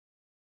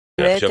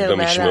עכשיו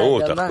גם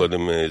ישמעו אותך,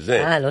 קודם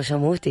זה. לא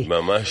שמעו אותי.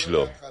 ממש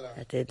לא.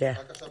 אתה יודע.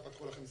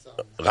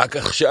 רק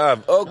עכשיו,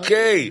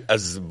 אוקיי,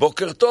 אז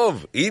בוקר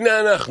טוב, הנה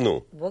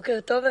אנחנו. בוקר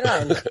טוב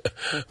ערן.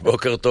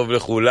 בוקר טוב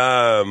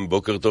לכולם,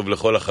 בוקר טוב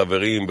לכל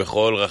החברים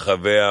בכל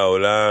רחבי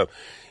העולם.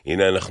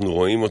 הנה אנחנו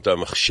רואים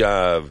אותם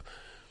עכשיו,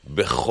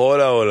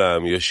 בכל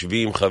העולם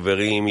יושבים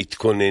חברים,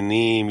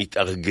 מתכוננים,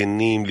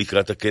 מתארגנים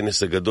לקראת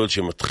הכנס הגדול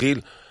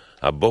שמתחיל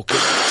הבוקר.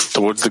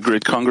 Towards the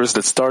great congress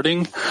that's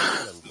starting.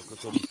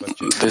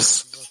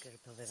 This.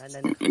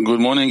 Good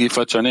morning,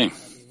 יפעת שני.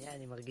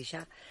 אני מרגישה.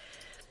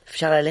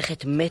 אפשר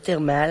ללכת מטר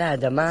מעל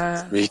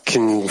האדמה. We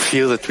can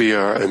feel that we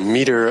are a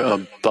meter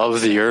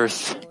above the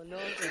earth.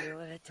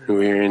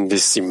 We're in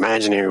this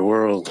imaginary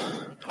world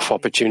of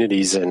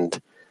opportunities and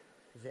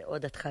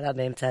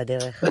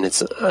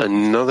it's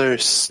another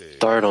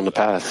start on the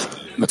path.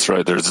 That's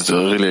right. There's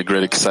really a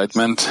great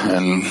excitement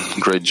and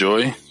great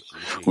joy.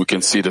 We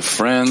can see the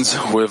friends,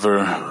 whoever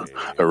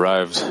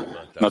arrived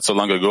not so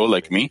long ago,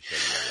 like me.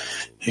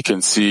 You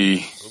can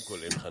see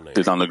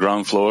it on the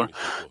ground floor.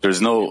 There's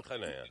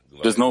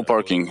no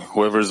parking.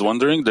 Whoever is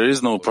wondering, there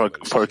is no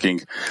parking.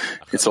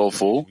 It's all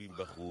full.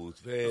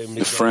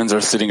 The friends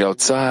are sitting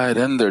outside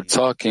and they're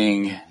talking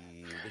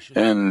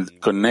and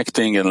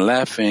connecting and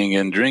laughing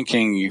and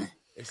drinking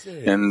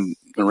and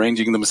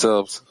arranging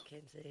themselves.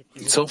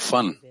 It's so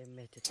fun.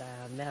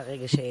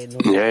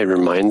 Yeah, it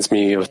reminds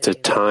me of the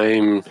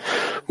time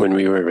when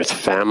we were with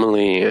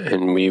family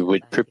and we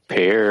would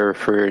prepare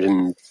for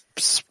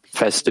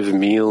festive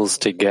meals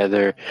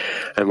together,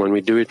 and when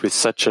we do it with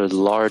such a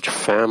large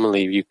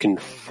family, you can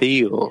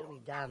feel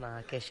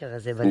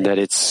that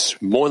it's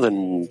more than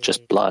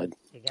just blood.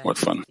 What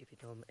fun.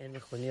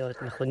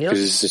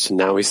 Because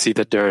now we see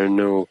that there are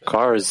no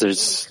cars.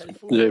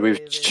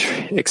 We've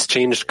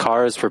exchanged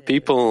cars for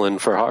people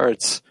and for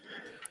hearts.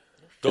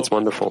 It's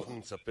wonderful.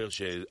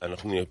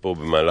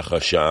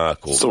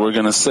 So we're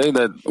going to say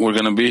that we're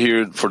going to be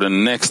here for the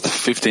next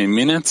 15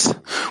 minutes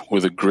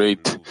with a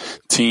great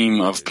team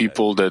of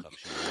people that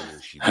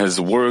has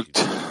worked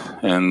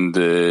and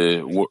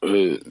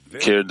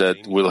cared that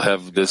we'll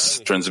have this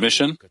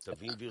transmission.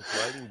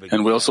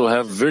 And we also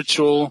have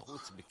virtual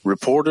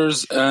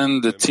reporters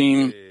and the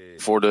team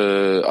for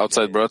the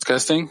outside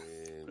broadcasting.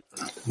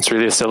 It's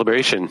really a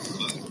celebration.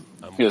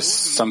 Yes,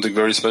 something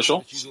very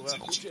special.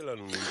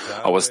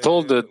 I was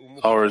told that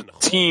our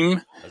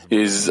team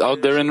is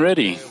out there and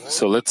ready.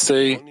 So let's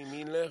say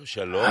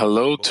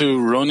hello to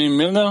Ronnie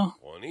Milner.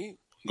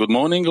 Good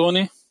morning,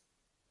 Ronnie.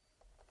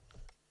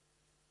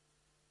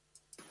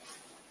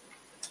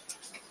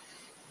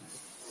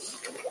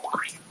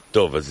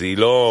 טוב, אז היא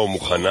לא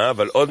מוכנה,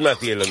 אבל עוד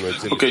מעט יהיה לנו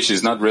את זה. Okay,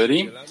 she's not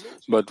ready,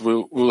 but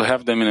we'll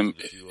have them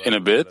in a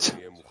bit.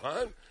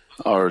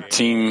 Our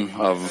team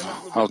of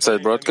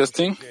outside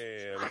broadcasting.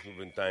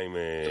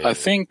 I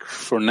think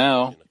for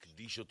now,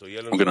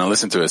 we're going to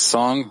listen to a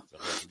song.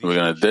 We're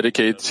going to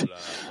dedicate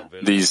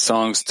these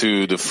songs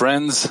to the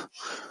friends.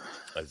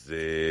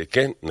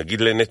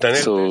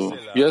 So,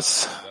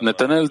 yes,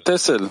 Netanel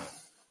Tessel,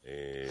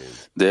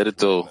 the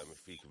editor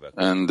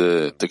and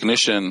the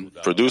technician,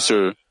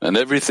 producer, and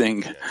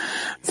everything.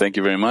 Thank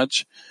you very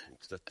much.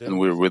 And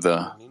we're with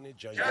a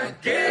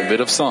bit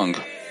of song.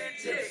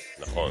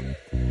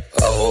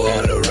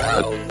 All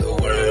around the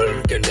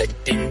world,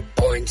 connecting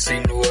points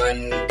in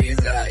one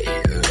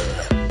desire.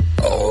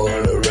 All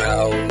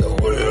around the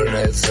world,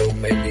 there's so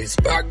many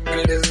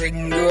sparkles,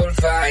 single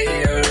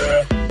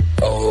fire.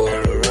 All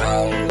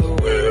around the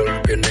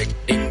world,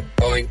 connecting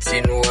points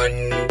in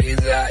one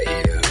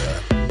desire.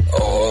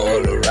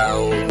 All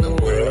around the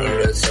world,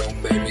 there's so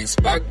many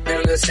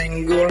sparkles, a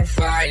single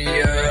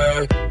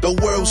fire. The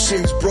world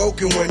seems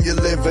broken when you're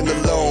living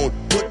alone.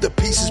 Put the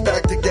pieces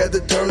back together,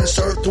 turn this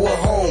earth to a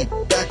home.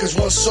 Back as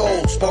one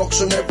soul,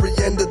 sparks on every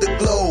end of the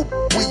globe.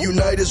 We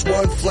unite as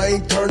one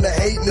flame, turn the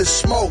hate into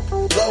smoke.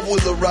 Love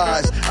will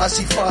arise, I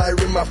see fire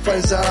in my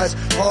friend's eyes.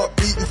 Heart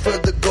beating for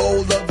the goal,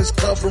 love is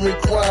covering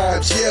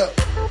crimes, yeah.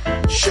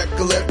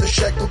 Shekel after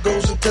shekel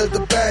goes into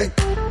the bank.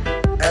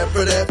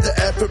 Effort after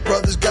effort,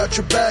 brothers got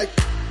your back.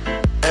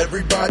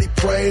 Everybody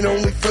praying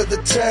only for the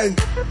 10.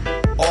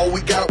 All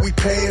we got, we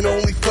paying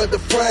only for the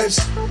friends.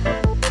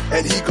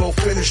 And he gon'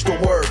 finish the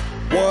work.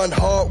 One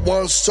heart,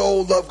 one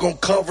soul, love gon'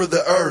 cover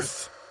the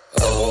earth.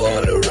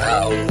 All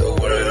around the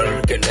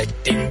world,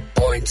 connecting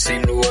points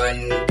in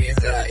one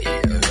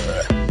desire.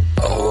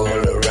 All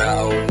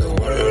around the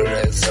world,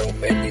 there's so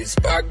many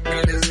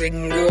sparkles,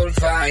 single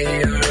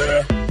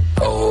fire.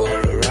 All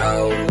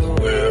around the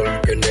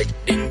world,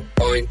 connecting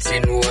points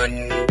in one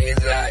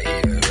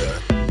desire.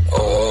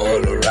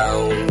 All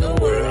around the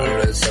world,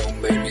 there's so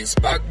many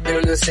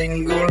sparkles, a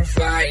single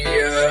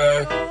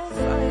fire.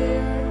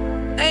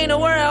 Ain't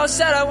nowhere else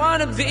that I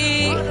wanna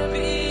be.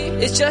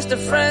 It's just the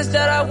friends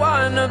that I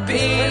wanna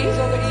be.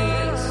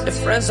 The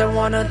friends I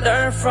wanna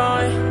learn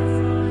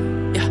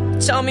from. Yeah,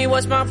 tell me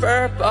what's my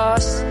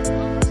purpose.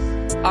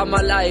 All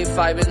my life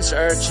I've been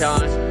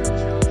searching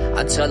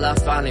until I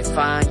finally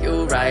find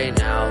you right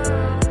now.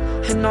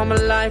 And all my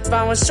life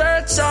I was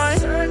searching,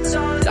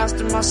 lost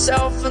in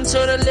myself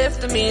until they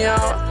lifted me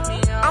out.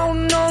 I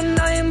don't know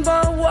nothing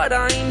but what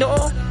I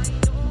know.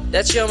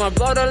 That you're my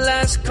brother,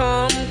 let's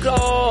come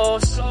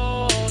close.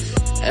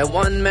 And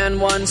one man,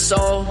 one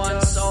soul.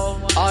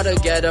 All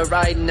together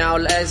right now,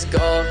 let's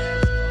go.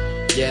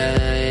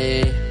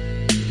 Yeah.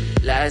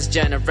 Last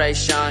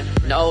generation,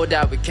 know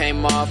that we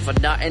came off for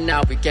nothing.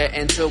 Now we get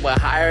into a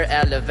higher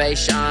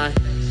elevation.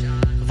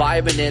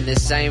 Vibing in the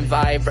same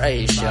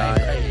vibration.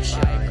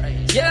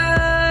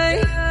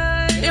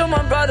 Yeah. You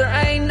my brother,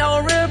 ain't no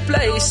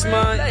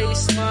replacement.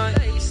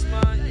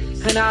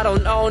 And I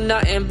don't know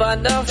nothing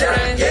but the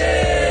friends.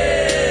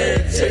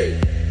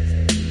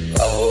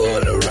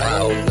 All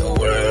around the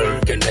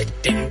world,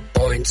 connecting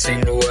points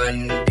in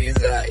one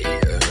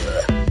desire.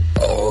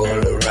 All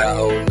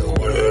around the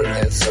world,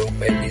 there's so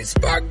many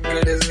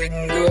sparklers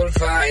single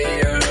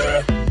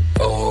fire.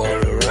 All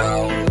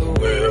around the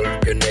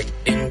world,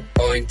 connecting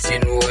points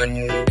in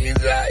one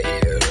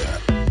desire.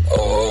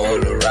 All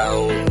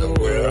around the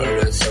world,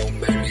 there's so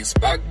many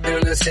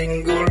sparklers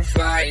single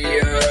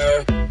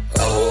fire.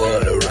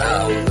 All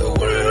around the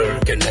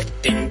world,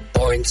 connecting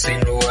points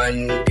in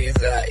one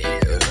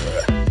desire.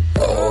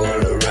 All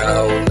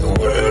around the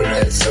world,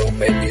 there's so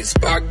many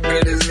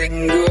sparklers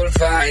single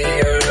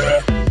fire.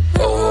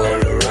 All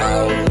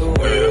around the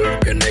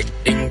world,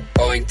 connecting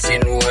points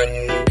in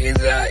one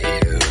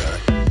desire.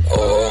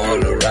 All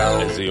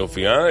around. איזה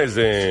יופי,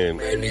 איזה...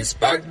 Many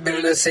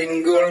sparklers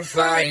single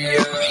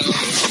fire.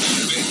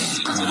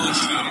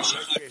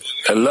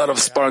 A lot of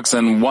sparks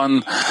and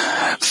one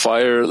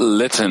fire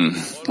litten,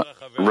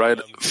 right?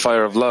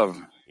 Fire of love.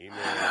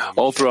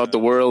 All throughout the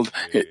world,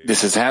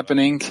 this is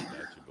happening.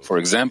 For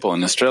example,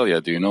 in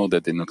Australia, do you know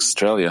that in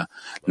Australia,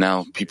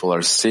 now people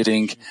are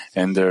sitting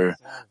and they're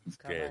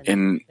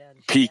in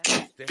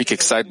peak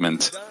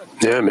excitement.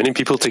 Yeah, many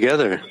people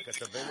together.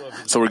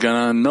 So we're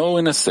gonna know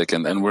in a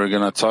second, and we're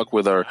gonna talk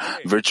with our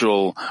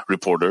virtual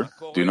reporter.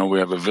 Do you know we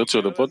have a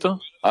virtual reporter?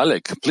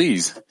 Alec,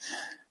 please.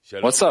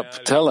 What's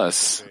up? Tell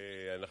us.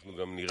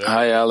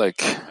 Hi, Alec.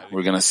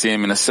 We're gonna see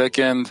him in a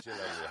second.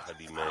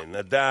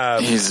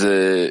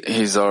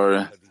 He's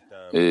our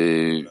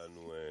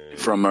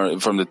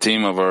from the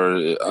team of our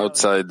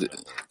outside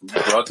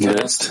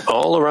broadcast.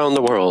 All around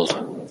the world.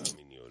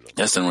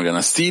 Yes, and we're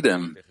gonna see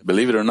them.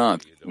 Believe it or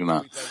not,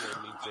 we're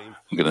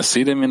gonna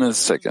see them in a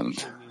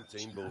second.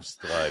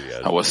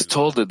 I was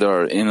told that they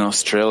are in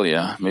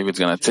Australia. Maybe it's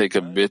gonna take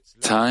a bit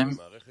time.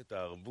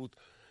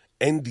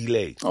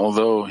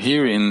 Although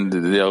here in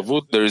the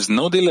Arvut there is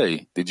no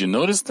delay. Did you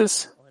notice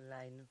this?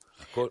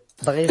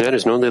 Yeah,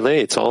 there's no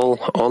delay. It's all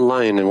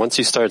online. And once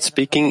you start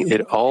speaking,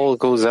 it all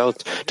goes out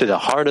to the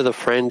heart of the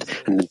friend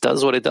and it does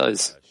what it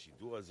does.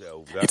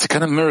 It's a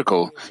kind of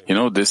miracle. You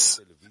know, this,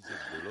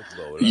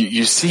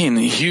 you see in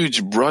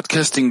huge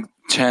broadcasting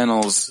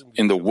channels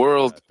in the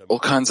world, all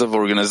kinds of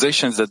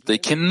organizations that they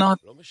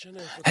cannot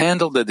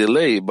handle the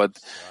delay. But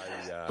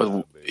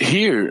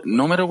here,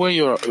 no matter where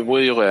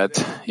you're at,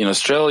 in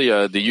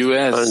Australia, the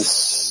US, as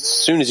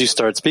soon as you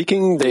start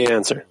speaking, they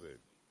answer.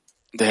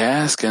 They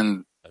ask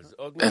and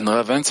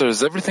Rav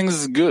answers, everything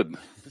is good.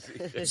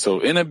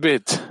 So in a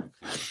bit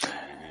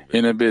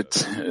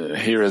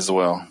here as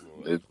well,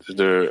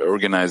 they're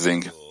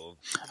organizing.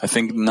 I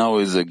think now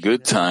is a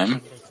good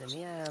time.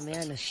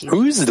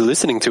 Who is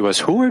listening to us?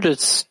 Who are the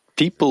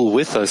people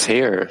with us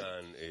here?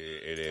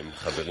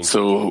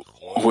 So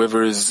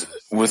whoever is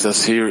with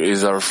us here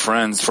is our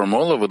friends from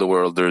all over the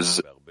world.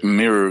 There's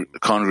mirror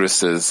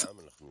congresses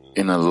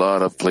in a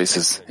lot of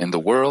places in the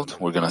world.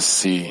 We're going to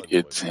see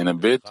it in a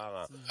bit.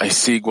 I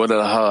see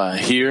Guadalajara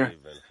here.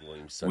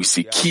 We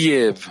see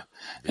Kiev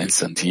and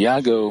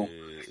Santiago.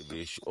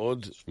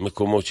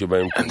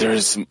 And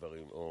there's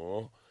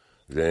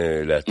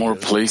more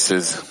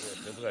places.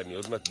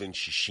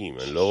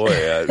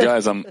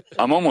 Guys, I'm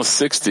almost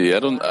 60.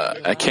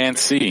 I can't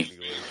see.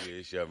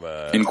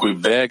 In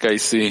Quebec, I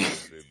see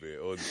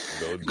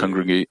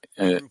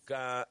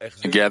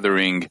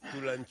gathering.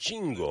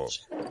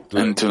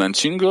 And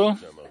Tulancingo,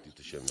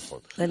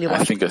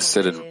 I think I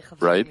said it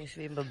right.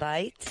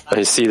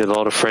 I see that a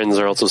lot of friends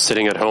are also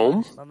sitting at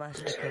home.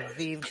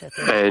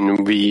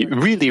 And we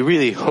really,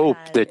 really hope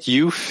that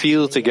you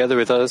feel together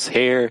with us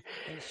here,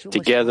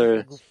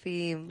 together,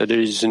 that there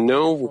is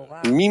no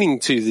meaning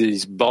to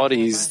these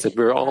bodies, that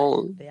we're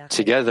all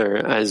together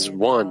as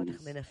one.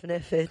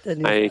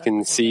 I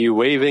can see you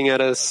waving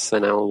at us,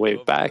 and I'll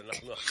wave back.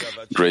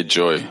 Great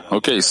joy.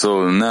 Okay,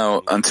 so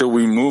now, until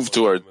we move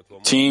to our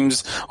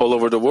teams all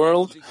over the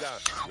world,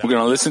 we're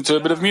going to listen to a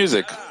bit of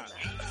music.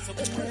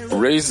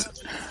 Raise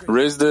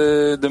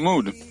the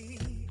mood.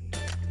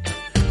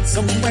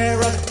 Somewhere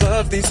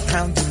above these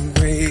pounding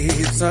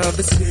waves of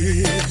the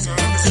sea,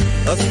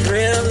 a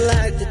thread of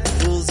light that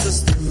pulls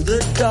us through the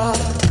dark,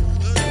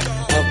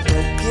 a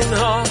broken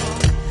heart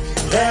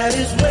that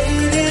is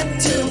waiting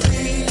to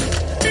be.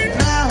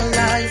 Now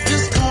life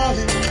is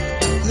calling,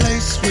 the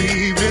place we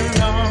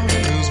belong.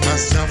 Lose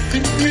myself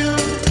in you.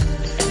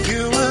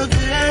 You were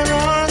there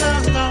all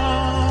along.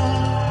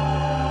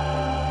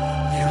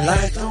 You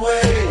light the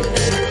way.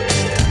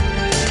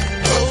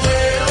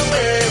 Away,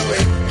 away,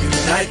 away. You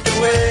light the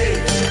way.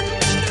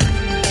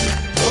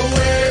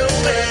 Away,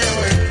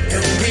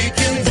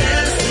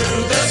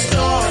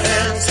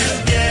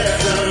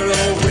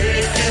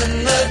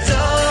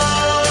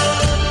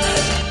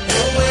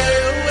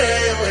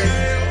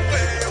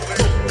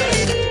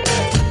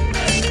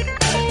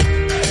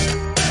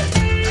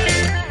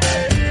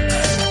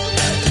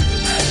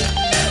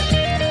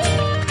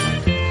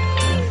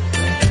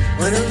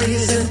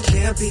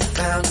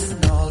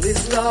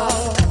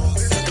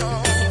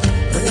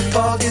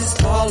 is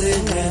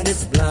calling and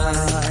it's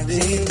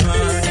blinding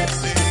minds.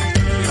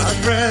 I'd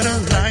rather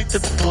light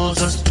that pulls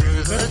us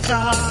through the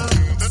dark.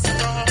 A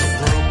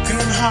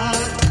broken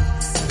heart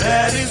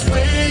that is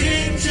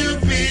waiting to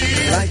be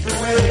Light the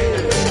way.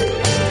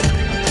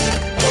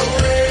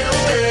 away,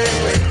 away,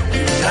 away,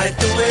 Light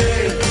the way.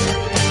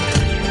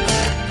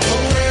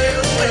 away,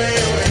 away,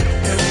 away.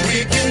 And we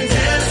can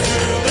dance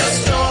through the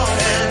storm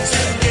and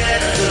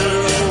together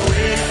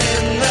awake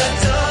in the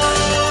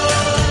dawn.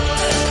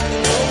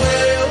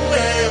 Away,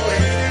 away,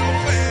 away,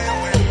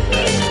 away,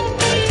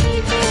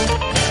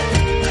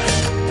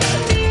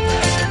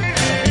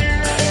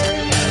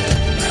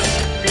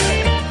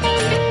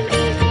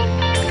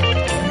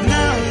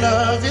 Now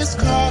love is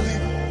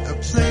calling, a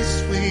place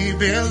we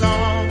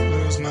belong.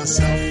 Lose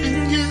myself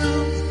in you.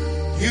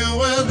 You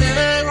were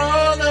there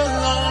all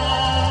along.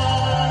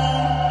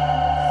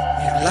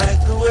 You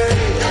light the way.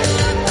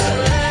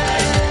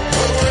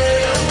 Away,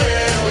 away,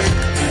 away,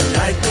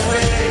 Light the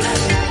way.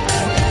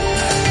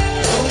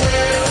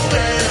 away, away,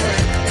 away.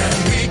 And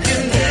we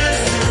can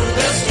dance through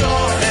the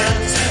storm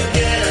and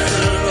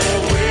together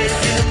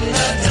awake in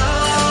the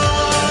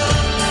dawn.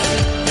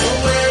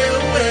 Away,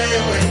 away,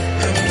 away.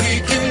 And we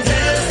can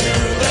dance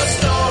through the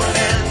storm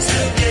and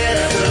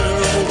together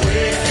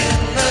awake in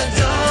the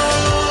dawn.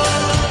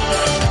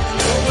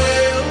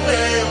 Away,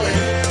 away,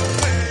 away,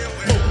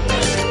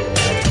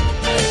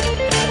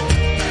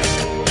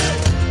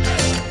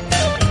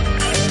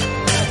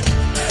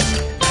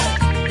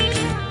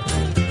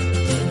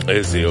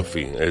 איזה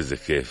יופי, איזה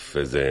כיף,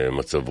 איזה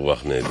מצב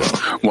רוח נהדר.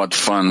 What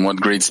fun, what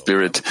great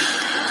spirit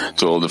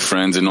to all the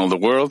friends in all the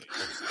world.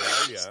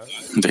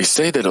 They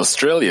say that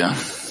Australia,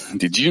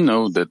 did you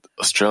know that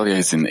Australia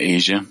is in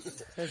Asia?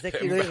 זה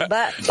כאילו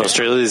הרבה...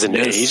 Australia is in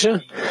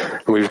Asia?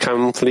 We've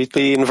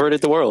completely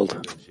inverted the world.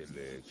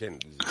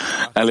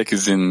 Alec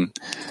is in...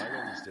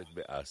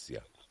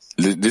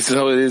 This is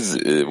how it is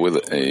with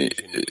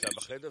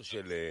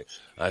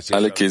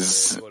Alec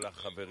is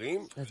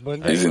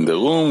in the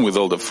room with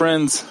all the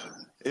friends.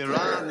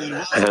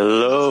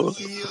 Hello.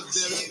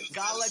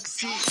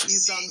 Galaxy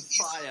is on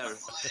fire.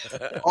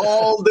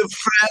 All the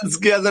friends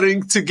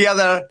gathering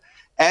together,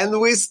 and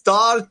we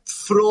start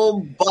from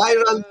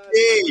Byron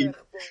Bay.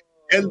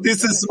 And this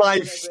is my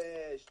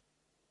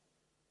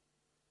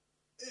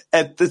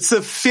it's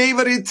a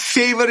favorite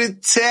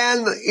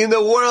 10 in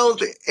the world,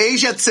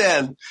 Asia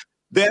 10.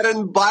 They're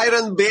in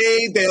Byron Bay.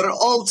 They're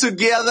all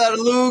together.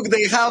 Look,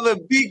 they have a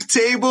big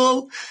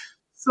table.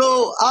 So,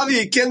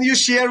 Avi, can you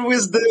share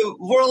with the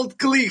world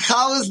clique,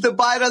 how is the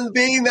Byron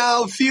Bay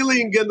now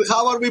feeling and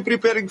how are we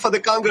preparing for the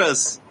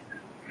Congress?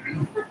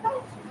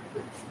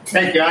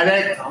 Thank you,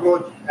 Alec.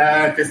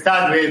 To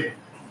start with,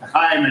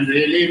 Chaim, and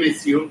really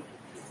miss you.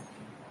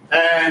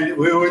 And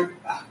we would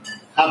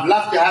have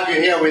loved to have you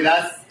here with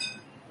us,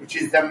 which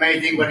is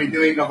amazing what you're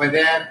doing over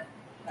there.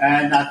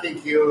 And I think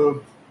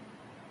you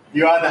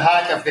are the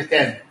heart of the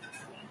 10.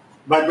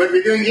 But what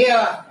we're doing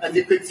here, as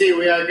you could see,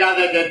 we are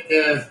gathered at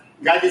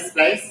Gadi's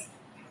place,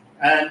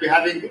 and we're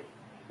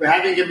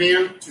having a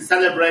meal to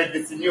celebrate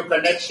this new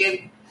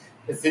connection,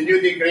 this new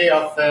degree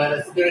of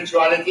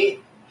spirituality.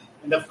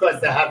 And of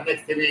course, I have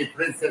next to me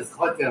Princess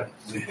Hotel.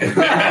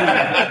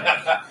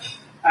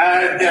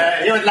 And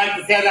he would like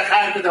to say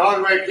L'chaim to the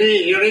whole world.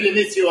 He really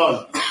miss you all.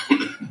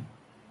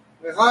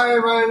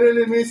 L'chaim, I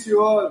really miss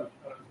you all.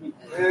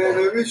 And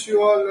I wish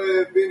you all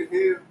been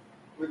here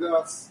with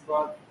us.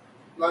 But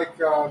like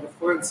the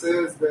friend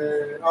says,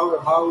 our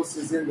house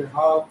is in the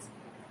heart.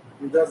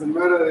 It doesn't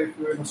matter if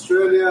you're in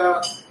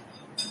Australia,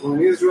 or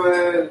in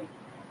Israel,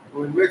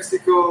 or in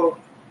Mexico.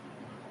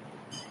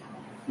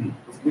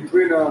 It's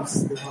between us,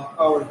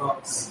 our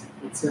hearts.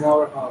 It's in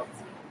our heart.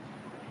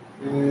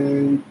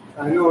 And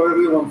I know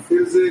everyone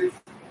feels it.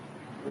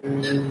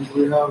 And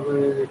we have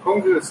a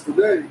Congress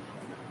today.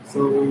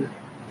 So,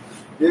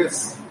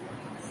 yes,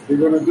 we're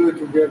going to do it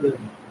together.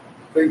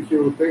 Thank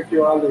you,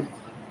 Ali.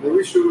 I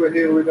wish you were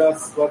here with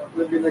us, but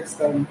maybe next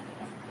time.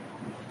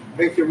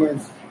 Thank you, man.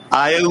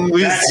 I am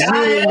with you,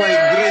 my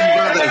great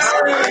brothers.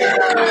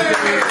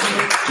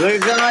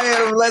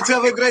 Let's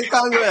have a great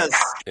Congress.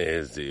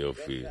 איזה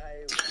יופי.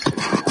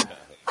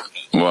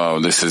 Wow,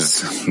 this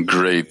is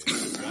great.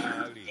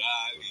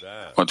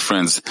 What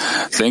friends.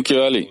 Thank you,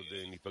 Ali.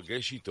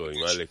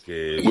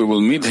 We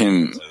will meet him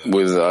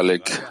with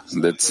Alec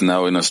that's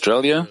now in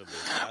Australia.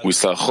 We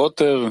saw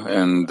Choter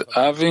and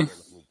Avi.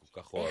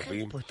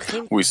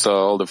 We saw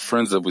all the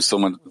friends that we so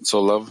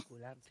love.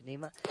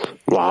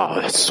 Wow,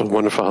 it's so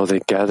wonderful how they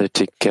gather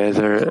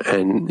together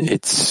and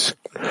it's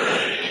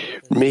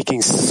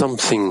making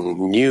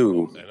something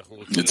new.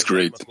 It's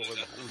great.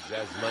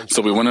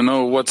 So we want to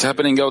know what's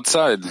happening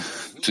outside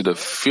to the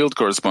field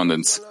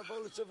correspondents.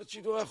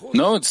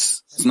 No,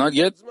 it's not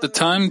yet the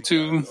time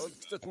to...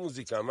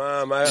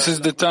 This is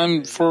the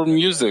time for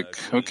music.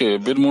 Okay, a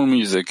bit more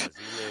music.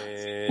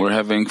 We're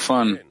having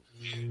fun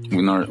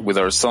with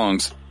our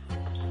songs.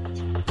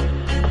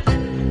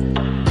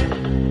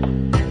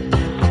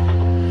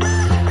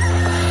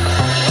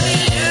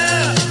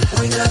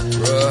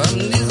 From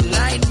this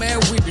nightmare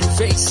we've been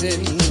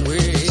facing,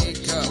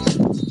 wake up.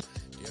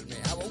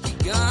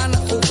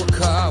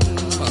 come.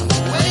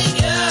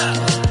 Wake up,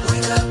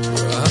 wake up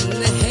from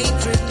the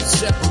hatred and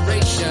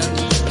separation.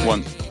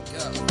 One.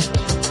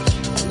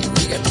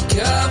 We got to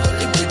cover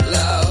it with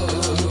love.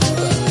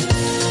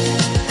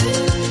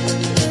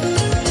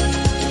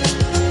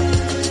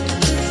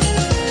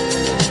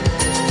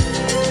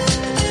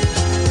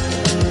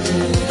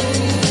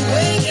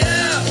 Wake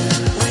up,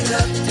 wake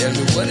up. Tell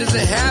me what is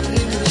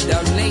happening with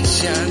our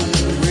nation.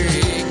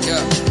 Wake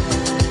up.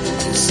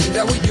 It seems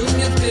our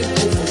union's been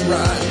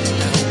overrun.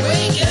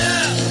 Wake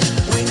up,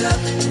 wake up.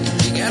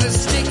 We got a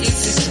sticky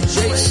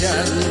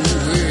situation.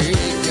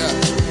 Wake up.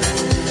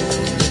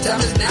 The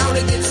time is now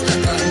to get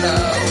stuck on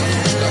love.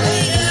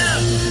 Wake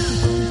up.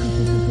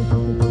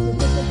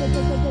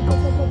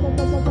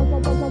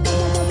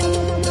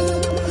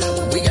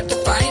 We got to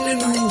find a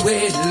new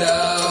way to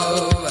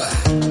love.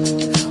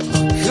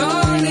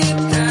 Call it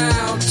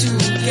now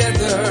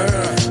together.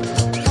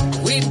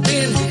 We've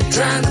been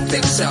trying to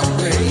fix our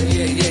ways.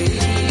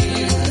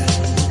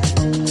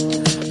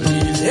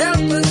 Please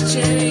help us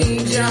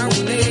change our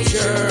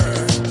nature.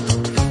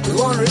 We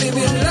want to live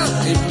in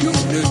love and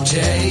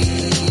unity.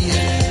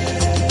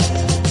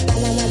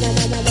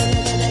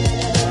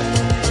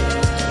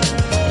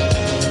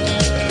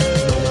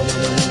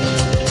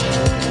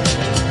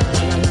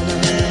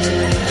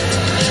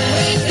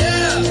 Wake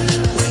up,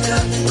 wake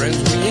up, friends.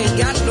 We ain't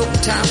got no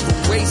time for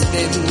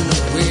wasting.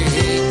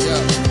 Wake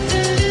up,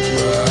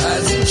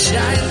 rise and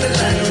shine the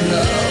light of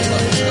love.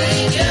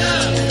 Wake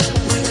up,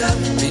 wake up.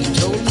 Been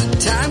told the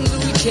times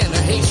that we can't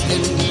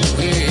hasten.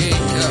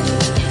 Wake up,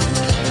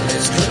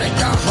 let's connect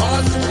our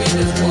hearts to be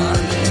as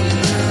one.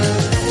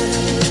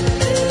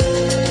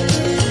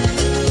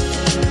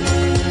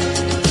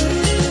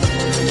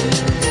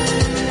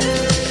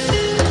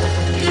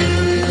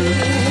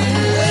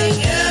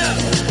 Wake up,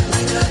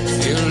 wake up.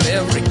 Fill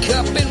every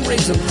cup and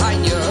raise them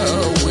higher.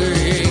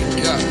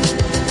 Wake up,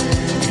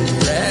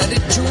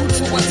 gratitude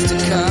for what's to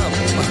come.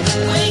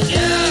 Wake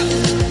up,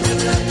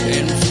 wake up.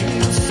 And feel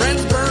the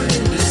friends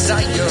burning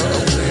desire.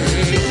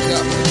 Wake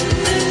up,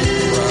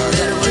 brought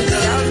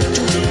everything out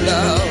to the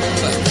love.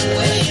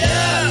 Wake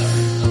up,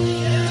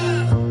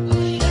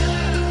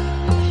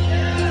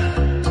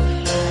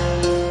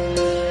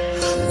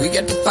 we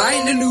got to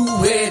find a new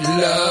way to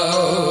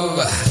love.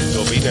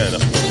 טוב, הנה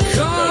אנחנו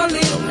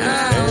Calling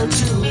out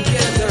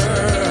together.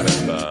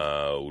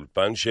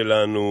 באולפן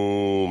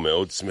שלנו,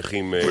 מאוד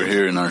שמחים. We're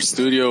here in our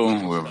studio.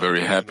 We're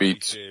very happy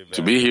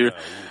to be here.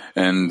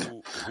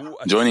 And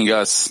joining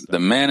us, the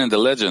man and the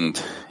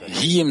legend,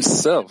 he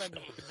himself,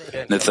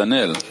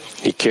 Netanel.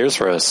 He cares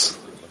for us.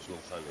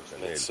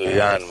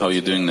 How are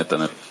you doing,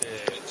 Netanel?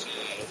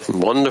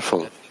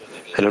 Wonderful.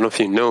 I don't know if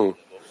you know,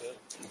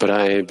 but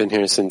I've been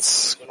here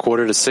since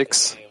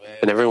 5:45,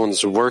 and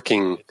everyone's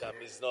working.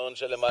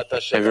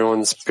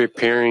 Everyone's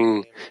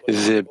preparing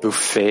the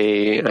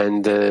buffet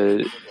and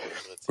the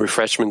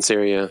refreshments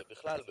area.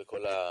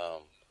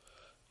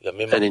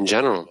 And in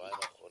general,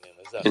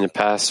 in the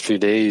past few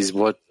days,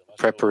 what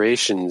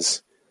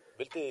preparations.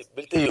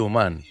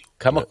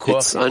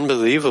 It's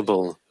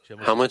unbelievable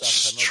how much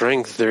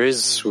strength there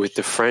is with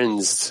the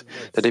friends,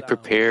 that they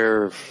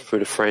prepare for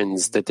the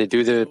friends, that they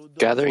do the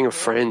gathering of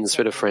friends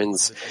for the friends.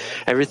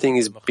 Everything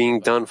is being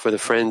done for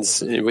the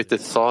friends with the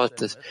thought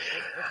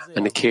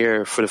and the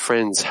care for the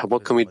friends.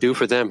 What can we do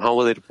for them? How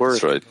will it work?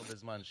 That's right.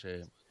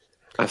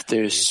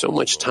 After so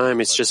much time,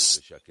 it's just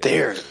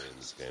there.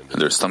 And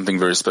there's something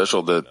very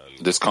special that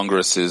this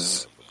Congress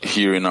is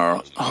here in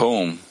our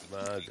home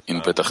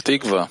in Petach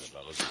Tikva.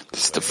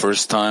 This is the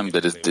first time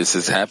that this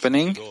is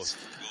happening.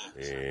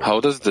 How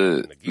does the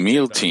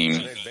meal team,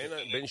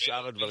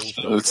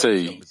 let's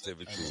say,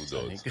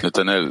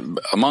 Netanel,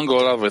 among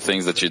all other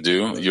things that you do,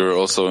 you're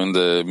also in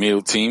the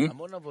meal team?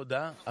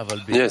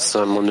 Yes,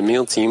 I'm on the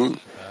meal team,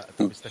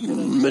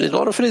 but a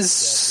lot of it is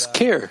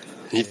care.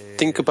 You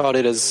think about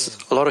it as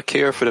a lot of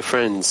care for the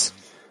friends.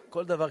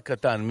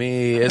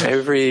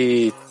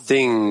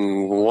 Everything,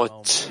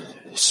 what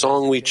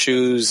song we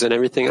choose and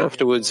everything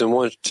afterwards, and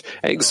what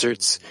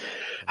excerpts,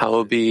 how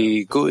it'll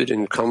be good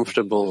and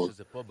comfortable.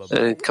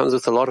 And it comes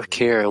with a lot of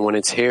care, and when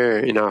it's here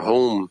in our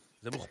home,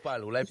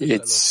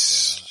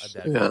 it's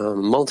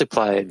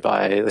multiplied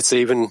by, let's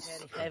say, even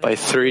by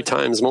 3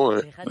 times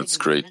more. That's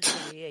great.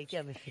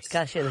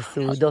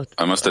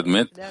 I must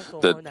admit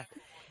that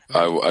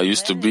I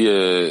used to be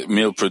a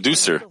meal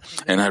producer,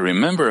 and I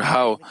remember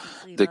how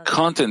the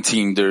content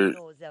team, they're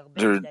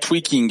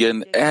tweaking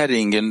and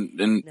adding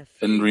and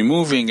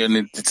removing, and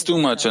it's too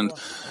much, and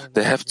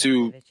they have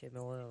to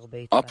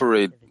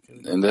operate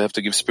and they have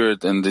to give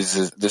spirit, and this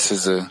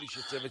is a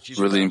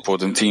really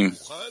important team.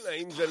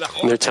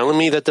 They're telling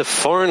me that the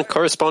foreign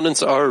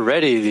correspondents are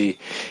ready.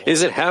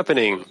 Is it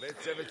happening?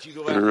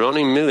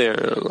 Ronnie Miller,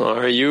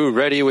 are you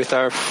ready with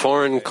our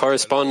foreign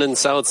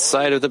correspondents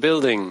outside of the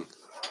building?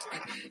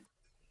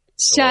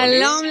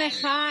 Shalom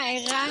lecha,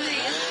 Eran.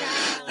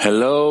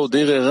 Hello,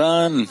 dear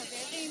Eran.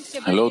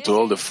 Hello to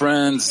all the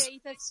friends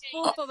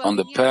on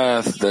the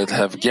path that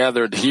have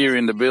gathered here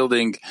in the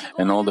building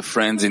and all the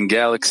friends in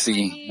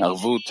Galaxy,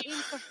 Arvut.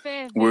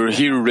 We're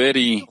here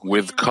ready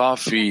with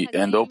coffee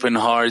and open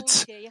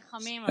hearts,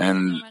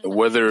 and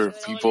whether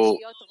people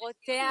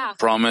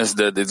promise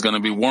that it's going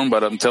to be warm,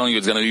 but I'm telling you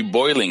it's going to be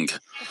boiling.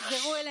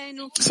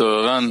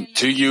 So Ran,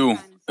 to you,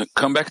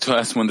 come back to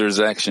us when there's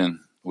action.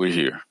 We're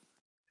here.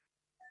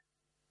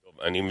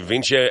 I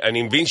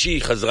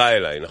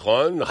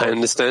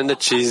understand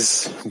that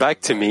she's back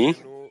to me.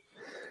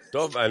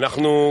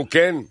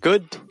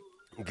 Good.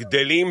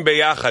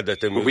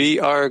 We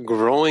are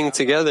growing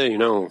together, you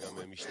know.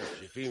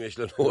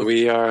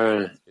 We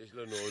are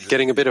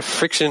getting a bit of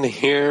friction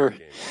here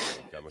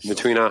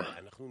between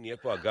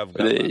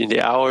in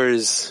the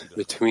hours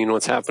between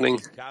what's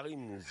happening.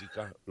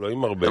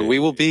 And we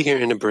will be here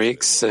in the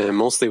breaks,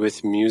 mostly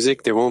with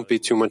music. There won't be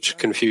too much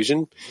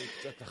confusion.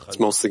 It's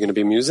mostly going to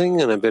be music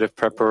and a bit of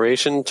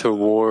preparation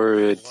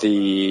toward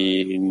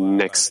the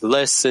next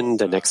lesson,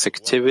 the next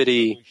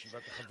activity.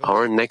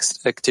 Our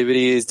next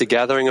activity is the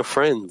gathering of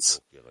friends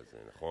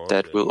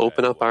that will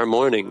open up our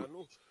morning.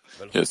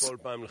 Yes.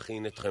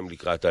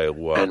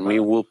 And we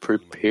will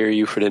prepare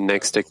you for the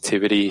next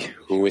activity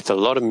with a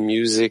lot of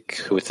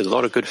music, with a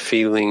lot of good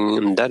feeling,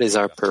 and that is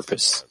our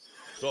purpose.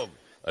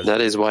 That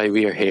is why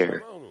we are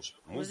here.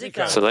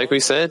 So like we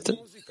said,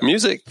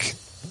 music.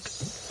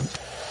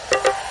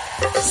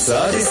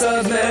 साथ ही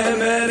साथ में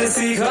मैंने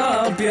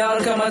सीखा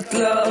प्यार का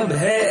मतलब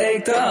है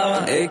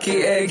एकता एक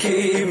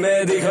ही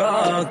मैं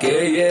दिखा के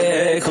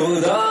ये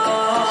खुदा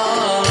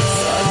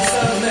साथ ही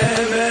साथ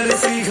में मैंने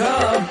सीखा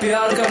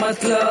प्यार का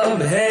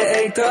मतलब है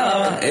एकता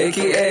एक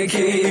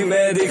ही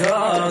मैं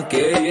दिखा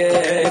के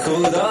ये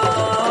खुदा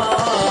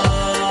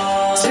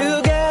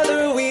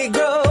Together we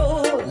grow,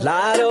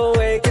 light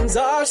awakens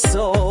our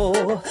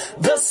soul.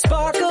 The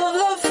spark of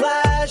love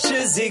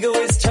flashes, ego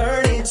is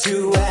turning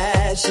to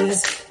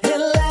ashes. In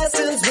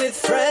lessons with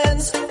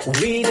friends,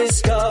 we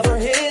discover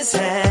his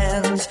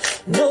hand.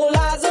 No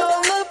lies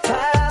on the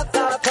path,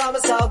 I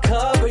promise I'll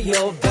cover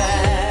your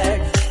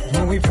back.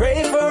 When we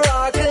pray for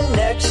our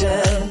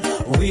connection,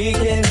 we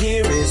can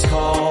hear his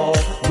call.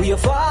 We are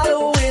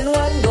following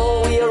one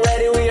goal, we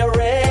are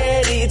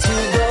ready to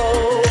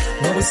go.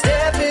 When we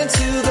step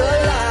into the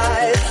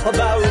light,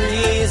 about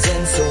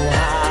reason so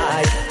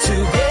high,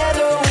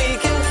 together we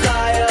can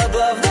fly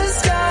above the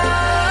sky.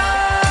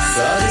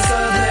 साथ ही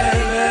साथ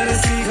मैंने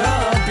सीखा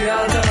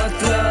प्यार का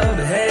मतलब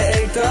है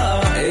एकता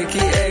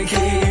एक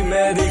ही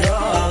मैं दिखा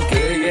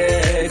के ये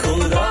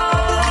खुदा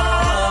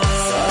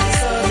साथ ही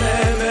साथ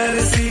मैंने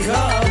सीखा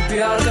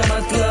प्यार का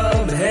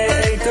मतलब है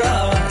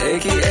एकता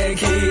एक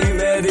ही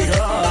मैं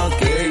दिखा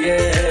के ये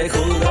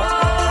खुदा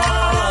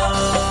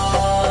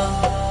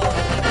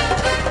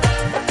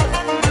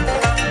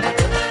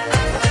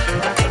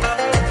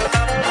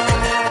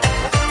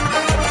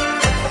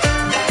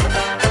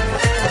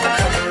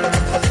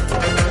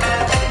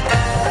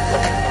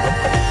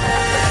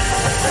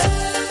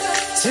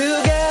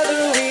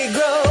Together we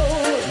grow,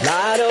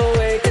 light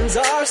awakens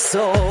our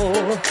soul.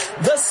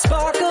 The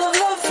spark of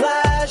love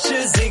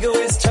flashes, ego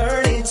is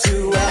turning to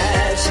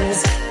ashes.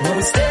 When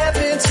we step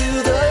into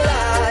the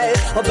light,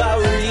 about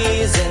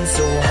reason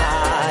so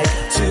high,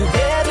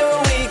 together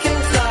we can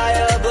fly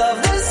above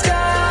the sky.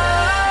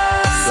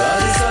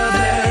 साथ ही साथ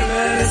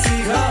मैंने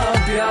सीखा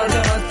प्यार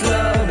का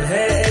मतलब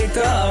है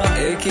एकता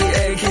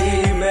एक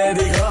ही मैं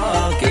दिखा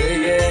के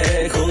ये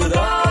खुदा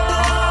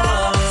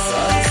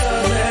साथ ही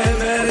साथ मैंने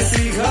सीखा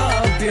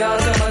प्यार का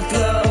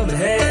मतलब है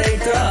एकता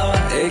एक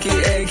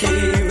ही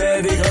मैं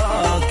दिखा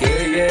के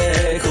ये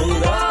खुदा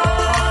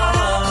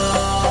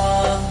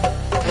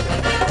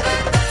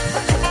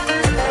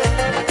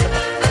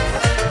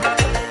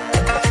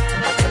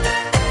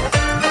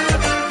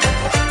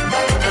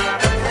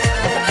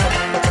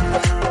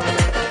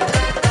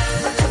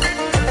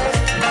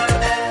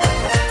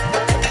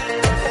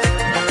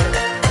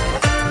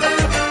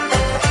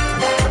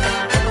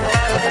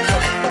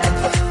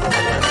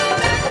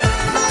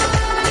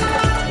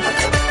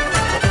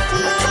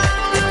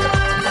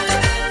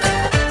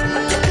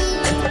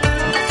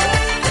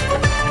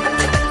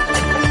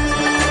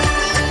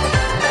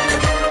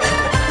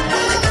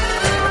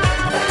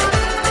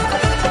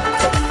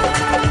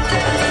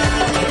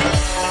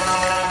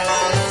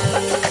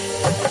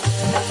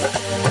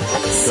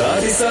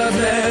साथ ही साथ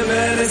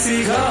मैंने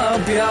सीखा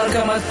प्यार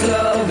का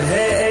मतलब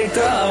है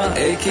एकता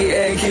एक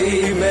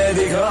ही मैं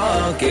दिखा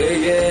के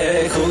ये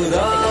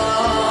खुदा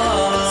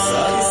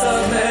साथ ही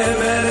साथ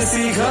मैंने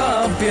सीखा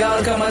प्यार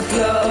का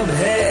मतलब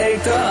है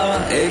एकता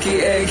एक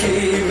ही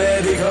मैं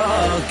दिखा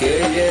के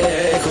ये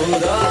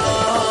खुदा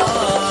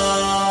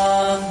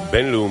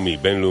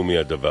בינלאומי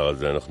הדבר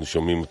הזה, אנחנו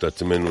שומעים את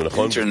עצמנו,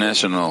 נכון?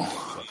 International.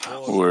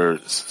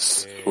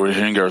 We're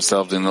hearing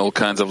ourselves in all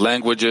kinds of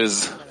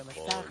languages.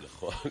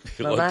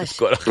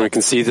 We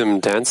can see them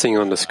dancing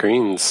on the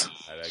screens.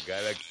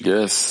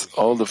 Yes,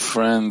 all the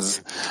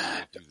friends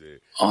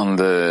on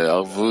the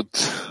Arvut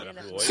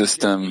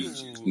system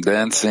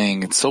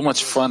dancing. It's so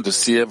much fun to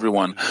see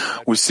everyone.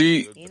 We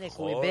see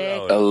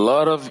a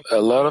lot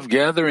of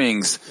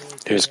gatherings.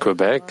 Here's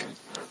Quebec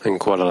and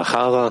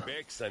Guadalajara.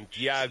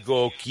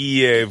 Santiago,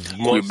 Kiev,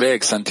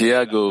 Quebec,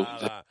 Santiago,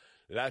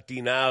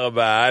 Latin 4,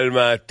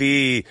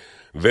 אלמתי,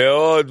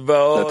 ועוד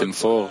ועוד. Latin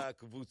 4.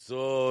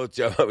 קבוצות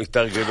שם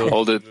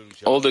מתארגנות.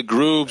 All the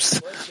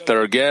groups that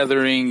are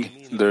gathering,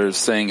 they're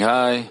saying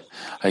hi.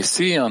 I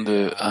see on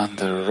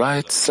the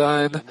right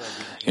side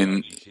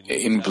in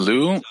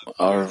blue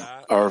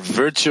our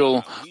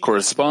virtual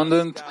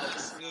correspondent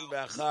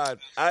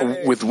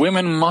with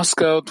Women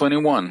Moscow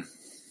 21.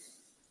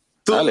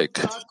 Alec.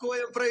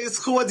 Такое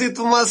происходит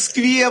в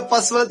Москве.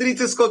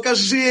 Посмотрите, сколько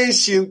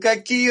женщин,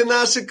 какие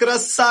наши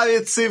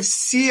красавицы.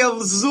 Все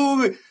в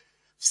Zoom,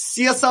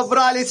 все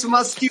собрались в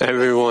Москве.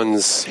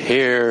 Everyone's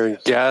here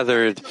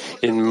gathered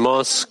in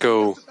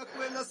Moscow,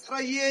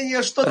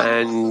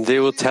 and they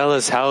will tell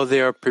us how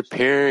they are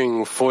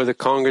preparing for the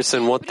Congress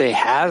and what they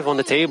have on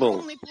the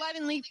table.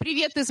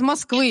 Привет из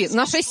Москвы.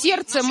 Наше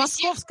сердце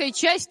московской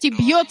части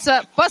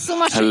бьется по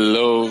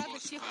Hello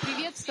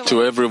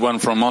to everyone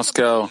from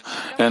Moscow,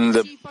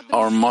 and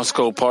our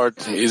Moscow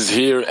part is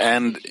here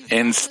and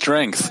in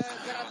strength.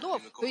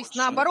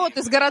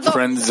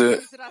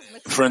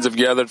 Friends have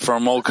gathered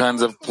from all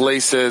kinds of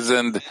places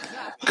and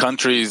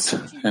countries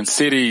and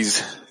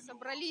cities.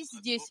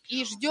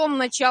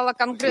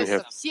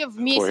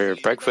 We're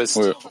breakfast.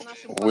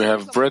 We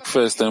have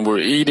breakfast and we're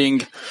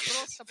eating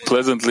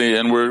pleasantly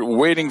and we're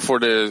waiting for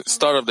the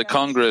start of the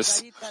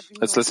Congress.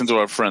 Let's listen to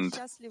our friend.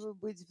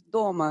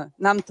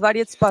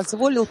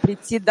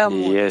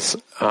 Yes,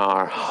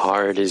 our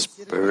heart is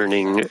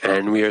burning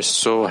and we are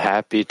so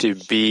happy to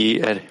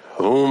be at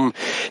home,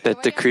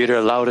 that the Creator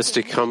allowed us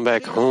to come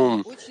back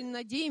home. And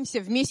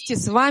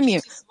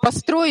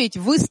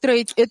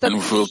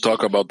if we'll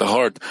talk about the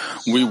heart,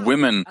 we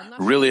women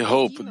really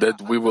hope that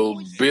we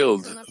will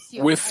build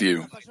with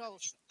you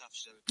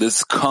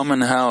this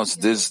common house,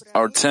 this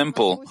our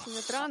temple,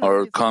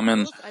 our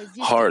common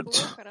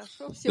heart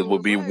that will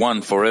be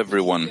one for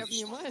everyone.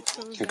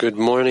 Good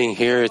morning.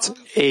 Here it's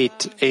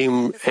 8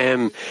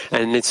 a.m.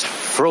 and it's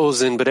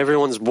frozen, but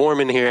everyone's warm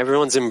in here.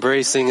 Everyone's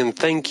embracing, and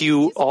thank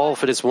you all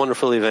for this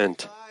wonderful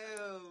event.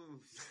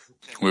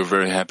 We're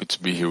very happy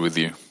to be here with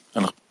you.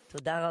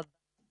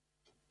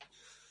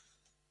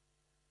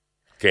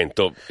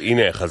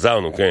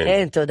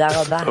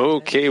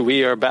 Okay,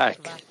 we are back.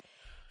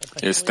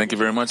 Yes, thank you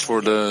very much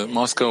for the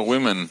Moscow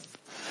women.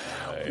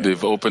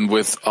 They've opened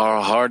with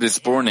 "Our heart is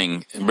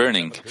burning."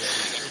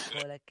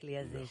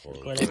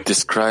 It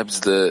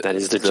describes that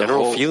is the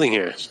general whole, feeling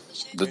here.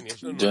 The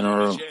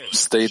general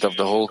state of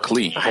the whole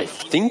Kli. I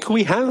think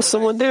we have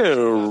someone there.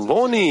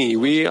 Roni,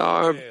 we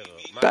are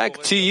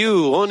back to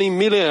you. Roni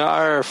Miller,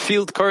 our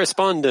field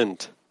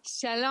correspondent.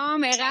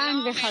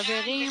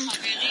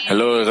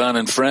 Hello, Iran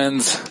and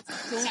friends.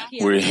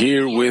 We're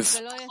here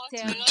with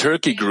the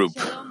Turkey group.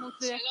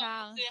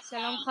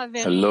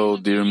 Hello,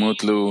 dear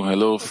Mutlu.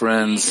 Hello,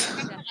 friends.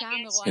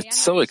 It's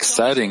so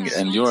exciting,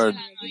 and you are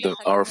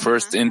our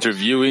first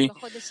interviewee.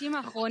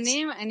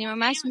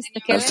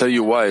 I'll tell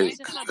you why.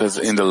 Because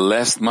in the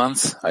last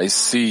month,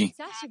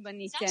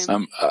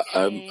 I'm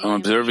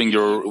observing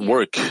your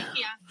work.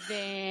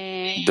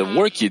 The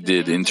work you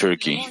did in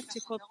Turkey,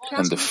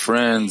 and the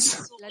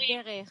friends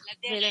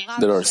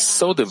that are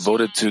so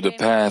devoted to the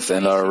path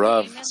and our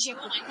Rav,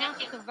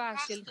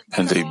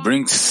 and they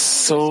bring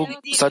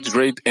such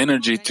great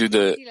energy to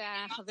the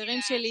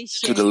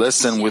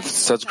lesson with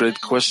such great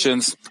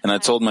questions. And I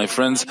told my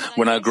friends,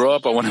 when I grow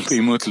up, I want to be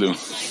Mutlu.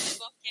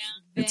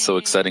 It's so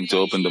exciting to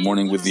open the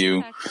morning with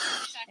you.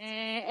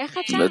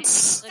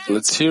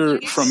 Let's hear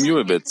from you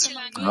a bit.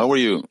 How are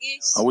you?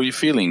 How are you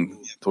feeling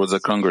towards the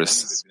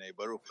Congress?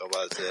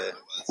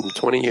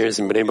 20 years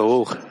in Bnei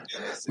Baruch,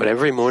 but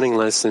every morning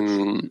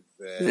lesson,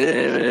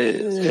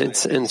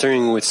 it's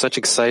entering with such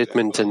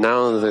excitement, and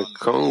now the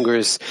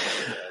Congress,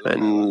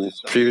 and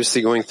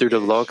previously going through the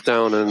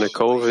lockdown and the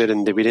COVID,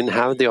 and we didn't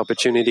have the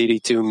opportunity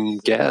to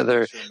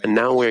gather, and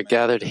now we're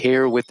gathered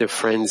here with the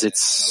friends.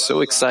 It's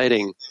so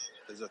exciting.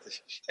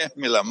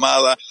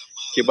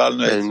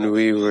 And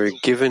we were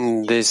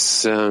given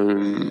this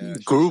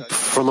group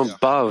from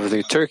above,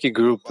 the Turkey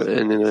group,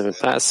 and in the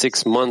past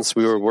 6 months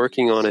we were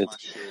working on it.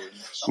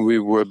 We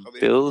were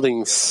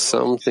building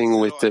something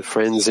with the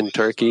friends in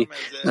Turkey,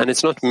 and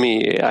it's not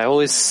me. I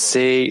always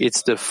say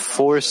it's the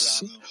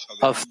force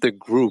of the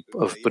group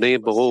of Bnei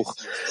Baruch,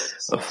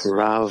 of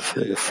Rav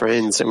and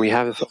friends, and we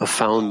have a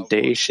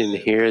foundation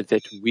here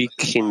that we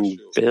can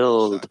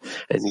build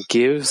and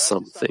give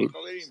something.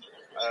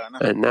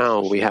 And now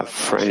we have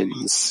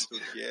friends.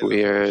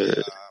 We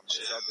are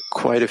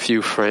quite a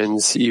few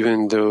friends,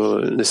 even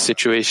though the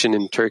situation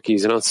in Turkey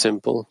is not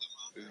simple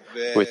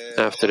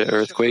after the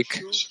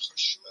earthquake.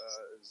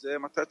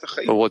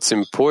 But what's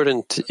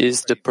important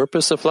is the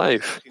purpose of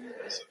life.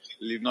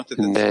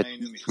 that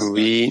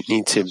we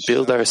need to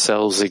build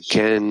ourselves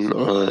again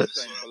on a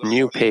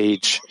new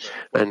page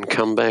and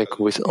come back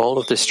with all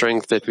of the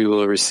strength that we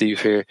will receive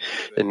here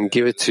and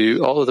give it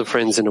to all of the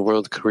friends in the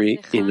world Kli,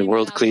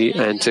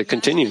 and to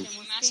continue.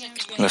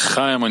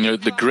 L'chaim on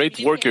the great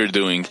work you're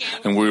doing,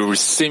 and we're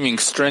receiving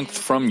strength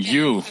from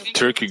you,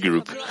 Turkey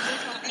group.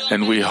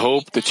 And we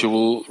hope that you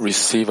will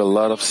receive a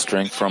lot of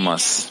strength from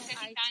us.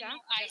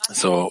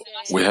 So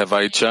we have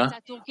Aicha,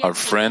 our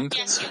friend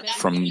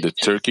from the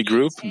Turkey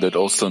group that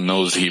also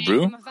knows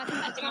Hebrew.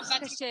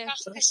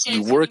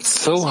 You worked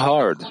so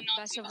hard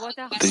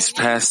these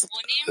past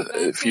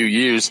few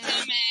years,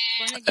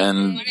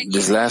 and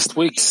these last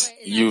weeks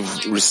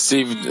you've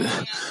received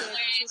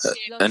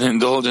an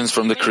indulgence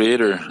from the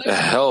Creator, a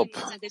help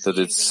that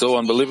it's so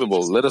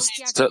unbelievable. Let us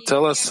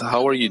tell us,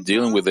 how are you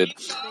dealing with it?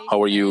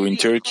 How are you in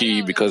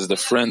Turkey? Because the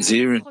friends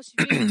here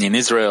in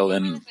Israel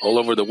and all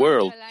over the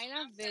world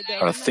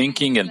are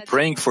thinking and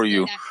praying for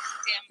you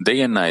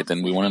day and night,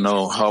 and we want to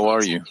know, how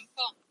are you?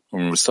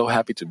 And we're so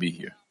happy to be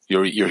here.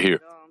 You're here.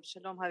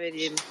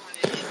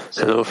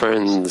 Hello,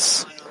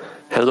 friends.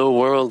 Hello,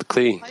 world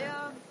Kli.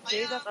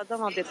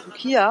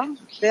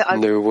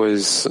 There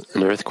was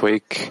an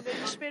earthquake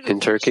in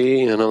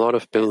Turkey, and a lot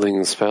of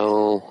buildings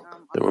fell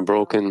that were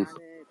broken.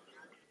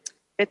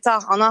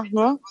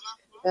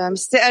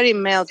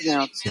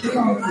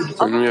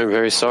 And we are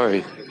very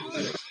sorry.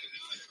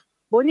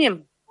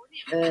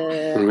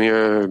 And we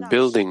are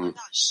building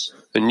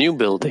a new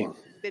building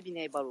in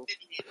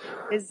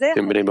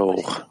Bnei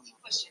Baruch.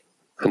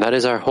 And that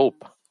is our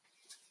hope.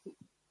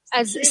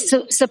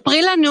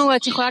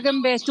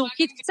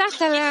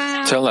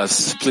 Tell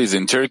us, please,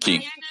 in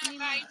Turkey,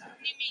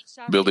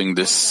 building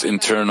this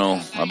internal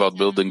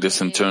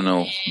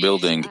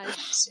building,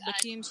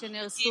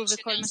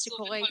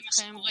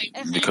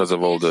 because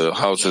of all the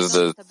houses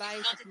that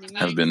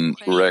have been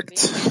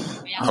wrecked.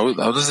 How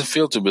does it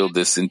feel to build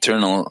this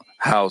internal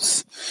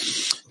house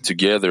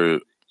together?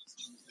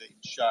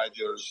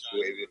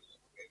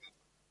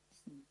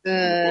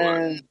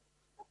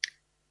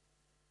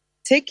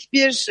 Tek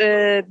bir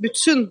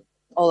bütün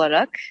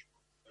olarak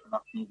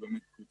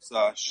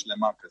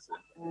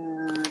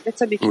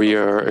We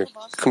are a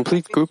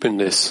complete group in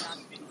this.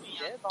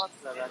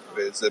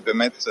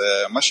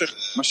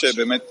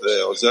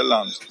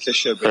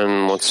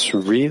 And what's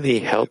really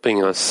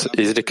helping us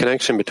is the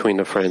connection between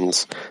the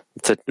friends,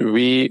 that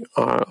we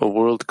are a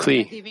world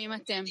Kli.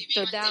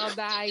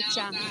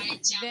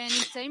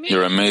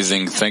 You're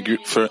amazing. Thank you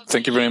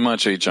very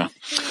much, Aicha.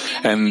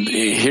 And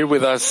here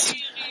with us,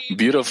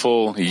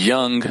 beautiful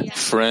young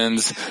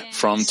friends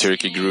from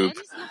Turkey group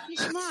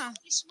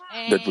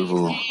that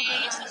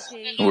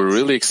we're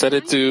really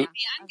excited to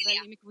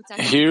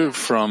hear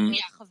from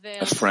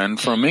a friend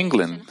from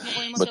England,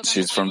 but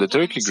she's from the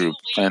Turkey group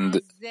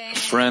and a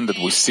friend that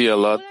we see a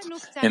lot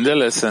in the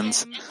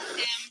lessons.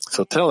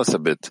 So tell us a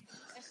bit.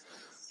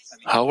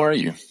 How are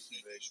you?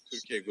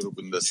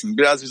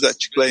 Biraz bize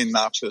açıklayın, ne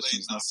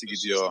yapıyorsunuz, nasıl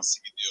gidiyor?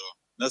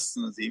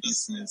 Nasılsınız, iyi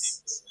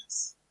misiniz?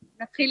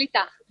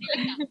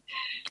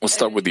 We'll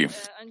start with you.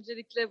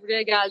 Öncelikle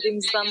buraya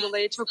geldiğimizden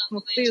dolayı çok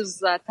mutluyuz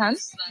zaten.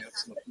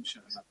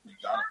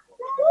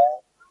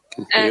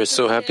 We are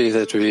so happy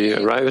that we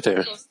arrived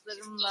there.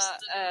 Dostlarımla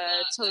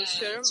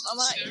çalışıyorum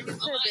ama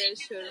İngiltere'de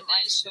yaşıyorum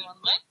aynı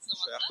zamanda.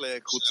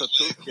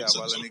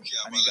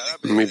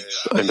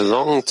 I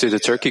belong to the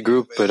Turkey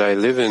group, but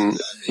I live in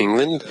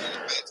England,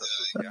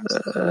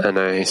 and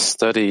I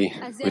study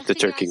with the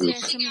Turkey group.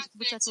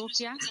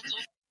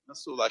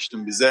 Nasıl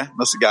ulaştın bize?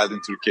 Nasıl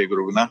geldin Türkiye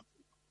grubuna?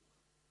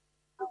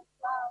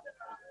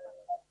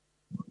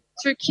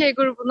 Türkiye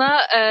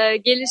grubuna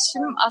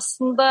gelişim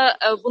aslında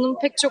bunun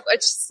pek çok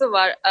açısı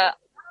var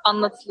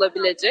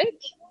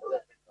anlatılabilecek.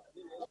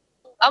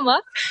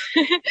 Ama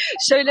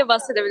şöyle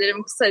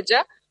bahsedebilirim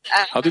kısaca.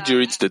 How did you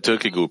reach the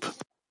Turkey group?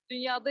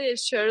 Dünyada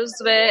yaşıyoruz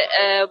ve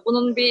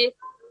bunun bir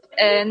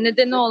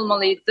nedeni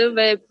olmalıydı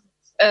ve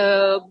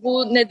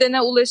bu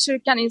nedene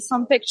ulaşırken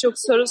insan pek çok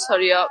soru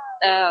soruyor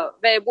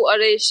ve bu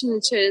arayışın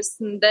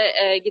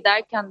içerisinde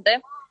giderken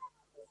de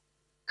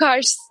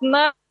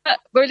karşısına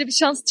böyle bir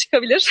şans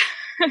çıkabilir.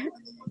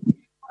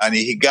 אני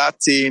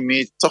הגעתי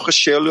מתוך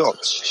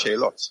השאלות.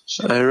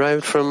 I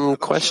arrived from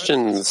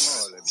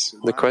questions.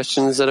 The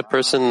questions that a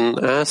person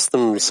asks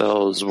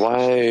themselves.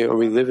 Why are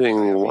we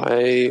living?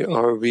 Why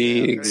are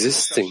we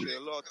existing?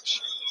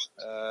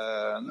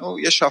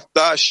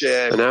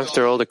 And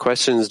after all the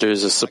questions,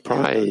 there's a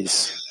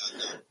surprise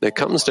that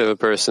comes to a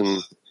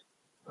person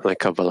like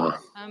Kabbalah.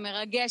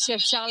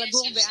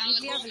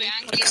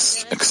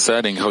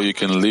 Exciting how you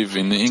can live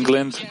in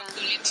England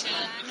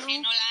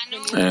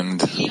and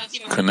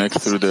connect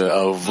through the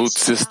Avut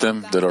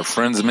system that our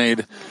friends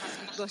made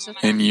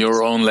in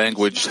your own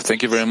language.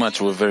 Thank you very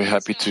much. We're very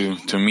happy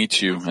to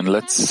meet you. And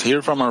let's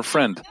hear from our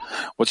friend.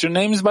 What's your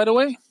names, by the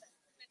way?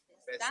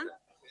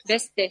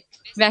 Deste.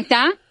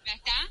 ואתה?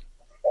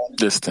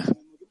 Deste.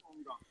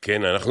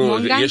 כן,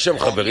 יש שם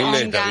חברים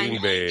נהדרים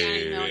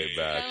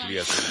בכלי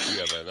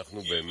הטורקי, אבל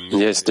אנחנו באמת...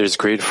 Yes, there's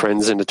great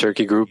friends in the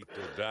Turkey group.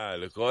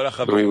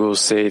 We will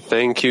say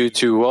thank you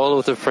to all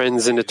of the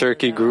friends in the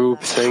Turkey group.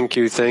 Thank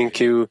you,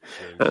 thank you.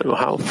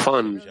 How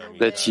fun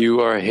that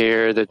you are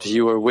here, that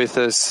you are with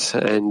us,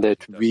 and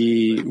that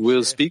we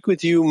will speak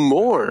with you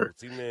more.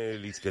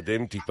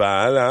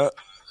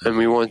 And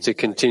we want to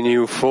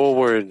continue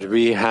forward.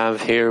 We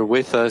have here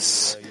with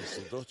us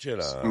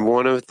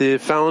one of the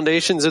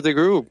foundations of the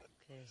group.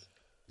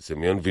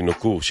 Semyon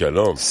Vinokur,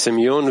 shalom.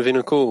 Semyon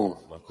Vinokur.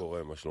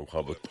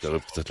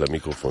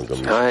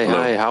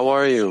 Hi, how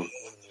are you?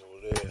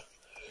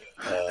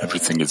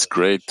 Everything is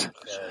great.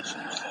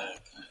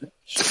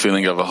 The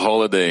feeling of a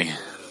holiday,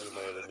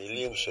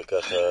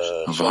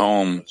 of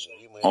home,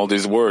 all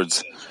these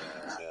words.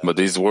 But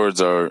these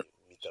words are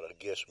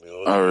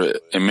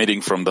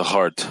emitting from the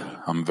heart.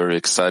 I'm very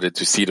excited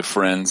to see the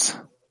friends.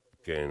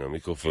 Yeah,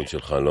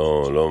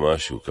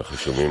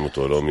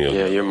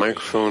 your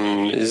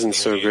microphone isn't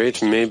so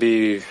great.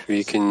 Maybe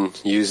we can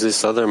use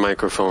this other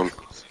microphone.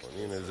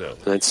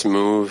 Let's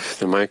move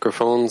the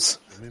microphones.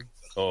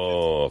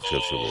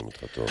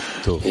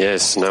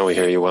 Yes, now we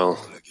hear you well.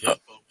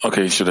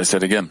 Okay, should I say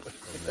it again?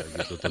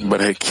 But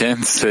I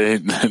can't say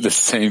the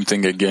same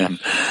thing again.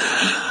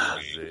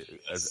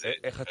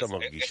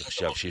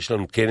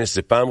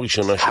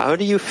 How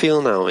do you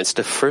feel now? It's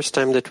the first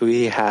time that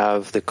we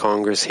have the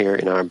Congress here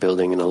in our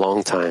building in a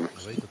long time.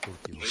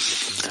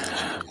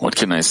 What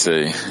can I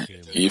say?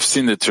 You've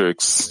seen the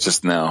Turks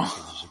just now.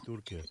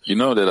 You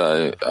know that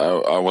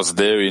I was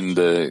there in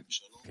the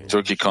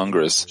Turkey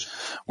Congress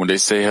when they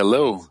say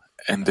hello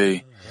and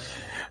they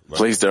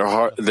place their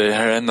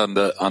hand on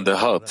the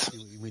heart.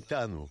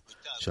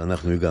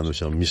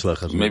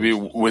 Maybe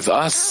with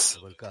us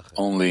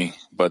only,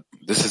 but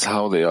this is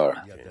how they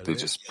are. They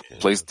just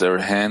place their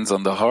hands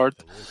on the heart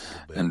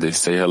and they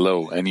say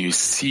hello. And you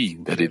see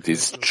that it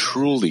is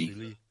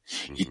truly,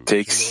 he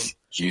takes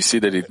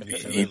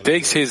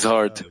his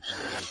heart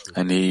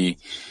and he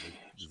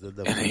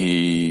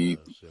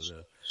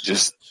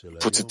just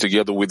puts it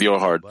together with your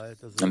heart.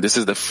 And this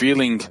is the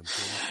feeling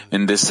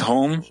in this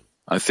home.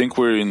 I think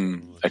we're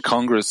in a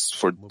Congress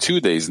for 2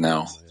 days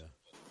now.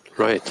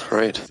 Right.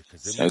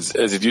 As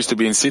it used to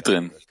be in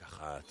Sitrin.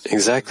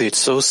 Exactly. It's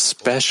so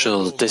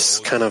special, this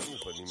kind of,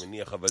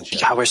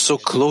 how we're so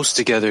close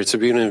together, to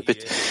be a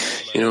bit,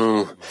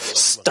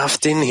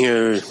 stuffed in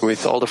here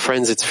with all the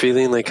friends. It's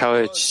feeling like how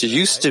it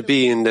used to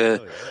be in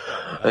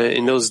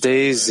those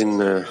days.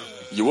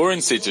 You were in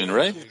Sitrin,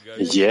 right?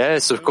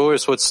 Yes, of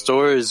course. What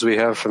stories we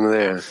have from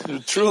there.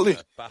 Truly.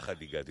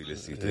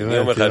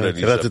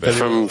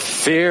 From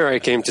fear I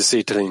came to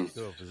Sitrin.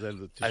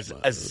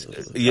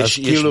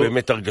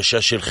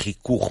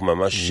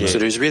 So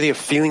there's really a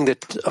feeling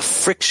of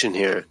friction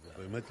here.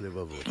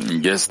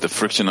 Yes, the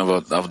friction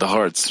of the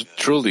hearts.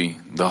 Truly,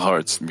 the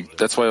hearts.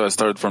 That's why I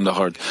started from the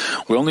heart.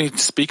 We only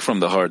speak from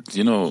the heart.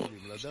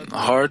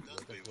 Heart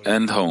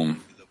and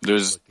home.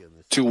 There's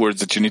 2 words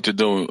that you need to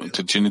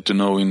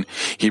know in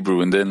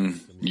Hebrew, and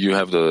then you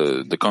have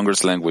the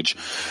Congress language.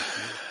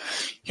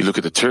 You look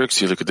at the Turks,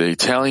 you look at the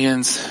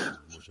Italians.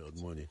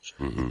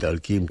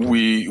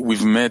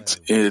 We've met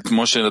at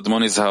Moshe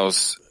Admoni's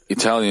house,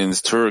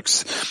 Italians,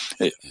 Turks,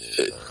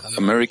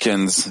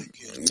 Americans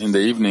in the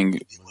evening.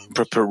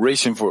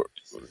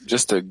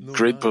 Just a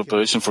great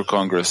preparation for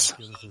Congress.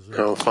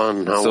 How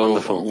fun, how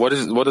wonderful. What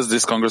does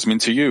this Congress mean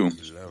to you?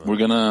 We're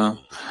gonna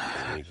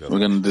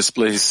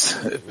displace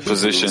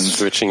positions.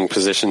 Switching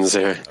positions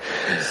there.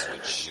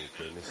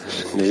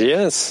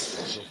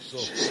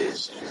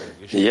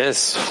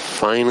 Yes,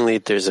 finally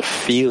there's a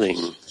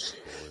feeling.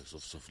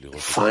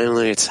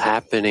 Finally it's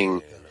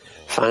happening.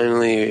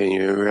 Finally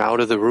you're out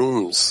of the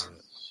rooms.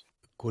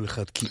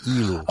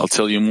 I'll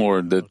tell you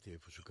more, that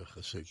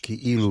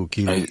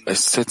I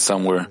said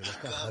somewhere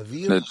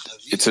that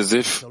it's as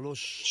if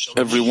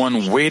everyone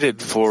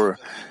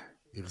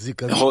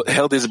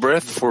held his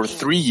breath for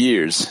 3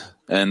 years.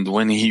 And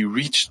when he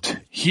reached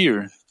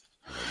here,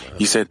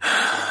 he said,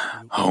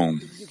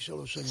 home.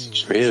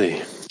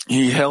 Really?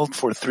 He held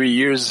for 3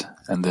 years,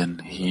 and then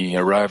he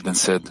arrived and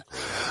said,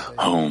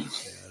 home.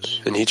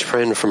 And each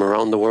friend from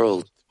around the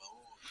world.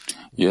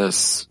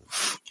 Yes,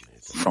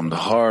 from the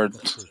heart,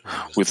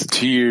 with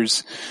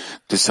tears.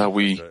 This is how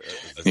we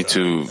need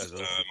to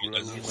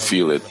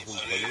feel it.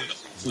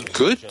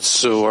 Good.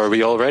 So are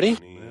we all ready?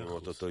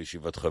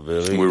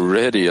 We're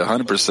ready,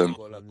 100%.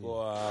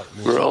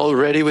 We're all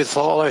ready with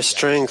all our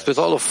strength, with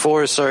all the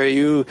force. Are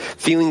you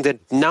feeling that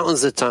now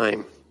is the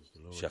time?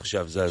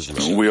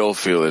 We all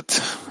feel it.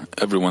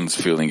 Everyone's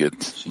feeling it.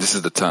 This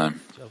is the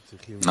time.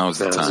 Now is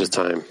the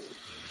time.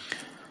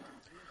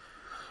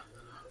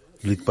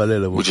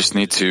 We just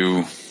need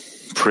to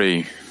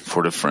pray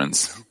for the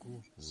friends,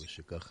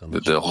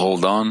 that they'll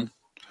hold on,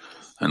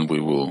 and we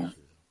will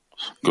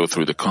go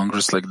through the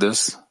Congress like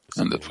this,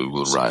 and that we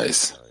will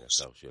rise.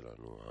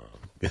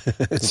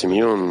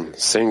 Semyon,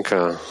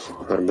 Senka,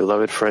 our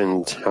beloved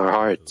friend, our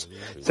heart,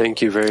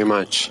 thank you very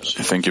much.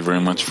 Thank you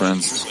very much,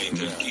 friends.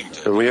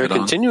 And we are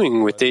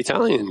continuing with the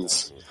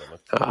Italians.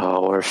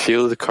 our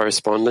field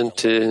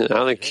correspondent,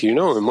 Alec. You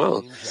know him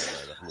well.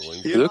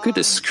 Look at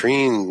the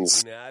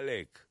screens.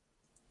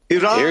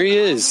 Here he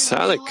is,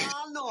 Alec.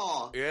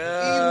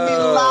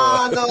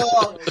 Milano,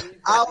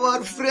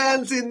 our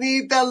friends in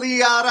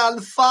Italy are on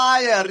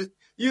fire.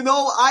 You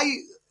know,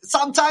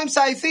 sometimes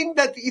I think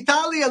that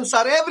Italians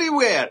are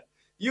everywhere.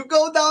 You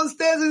go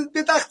downstairs in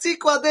Petach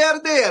Tikva, they're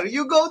there.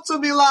 You go to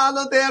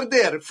Milano, they're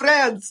there.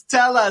 Friends,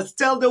 tell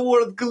the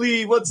world,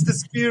 Glee, what's the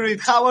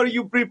spirit? How are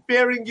you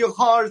preparing your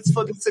hearts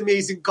for this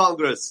amazing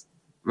Congress?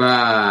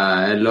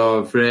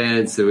 Hello,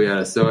 friends. We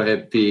are so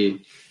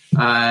happy. We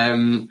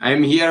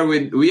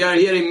are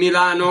here in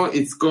Milano.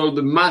 It's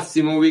called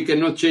Massimo. We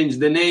cannot change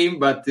the name,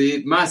 but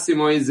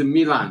Massimo is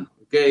Milano.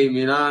 Okay,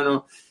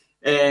 Milano.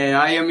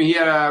 I am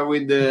here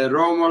with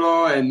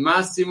Romolo and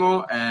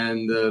Massimo,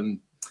 and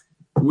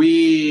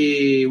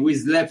we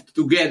slept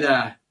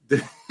together.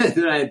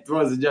 It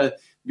was just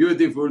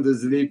beautiful to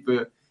sleep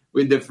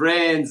with the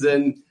friends,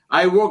 and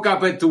I woke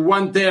up at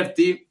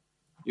 1:30.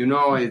 You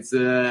know,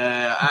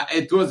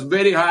 it was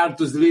very hard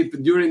to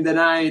sleep during the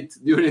night,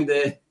 during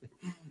the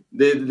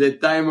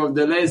time of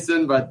the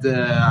lesson, but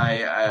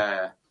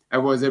I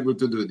was able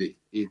to do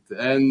it.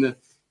 And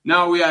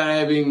now we are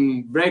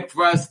having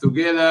breakfast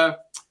together.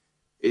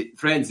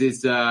 Friends,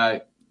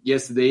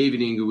 yesterday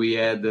evening we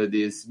had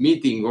this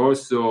meeting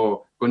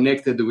also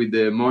connected with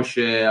the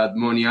Moshe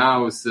Admoni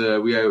house.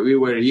 We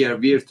were here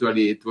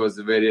virtually. It was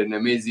an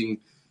amazing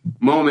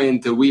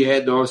moment. We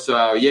had also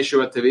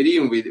Yeshua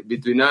Teverim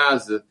between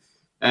us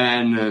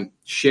and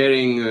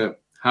sharing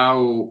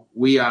how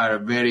we are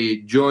very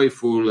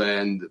joyful,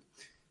 and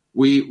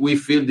we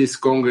feel this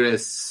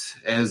Congress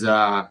as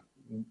a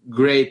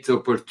great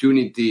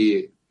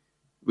opportunity.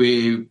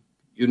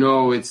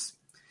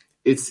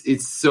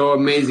 It's so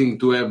amazing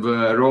to have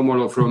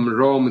Romolo from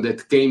Rome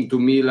that came to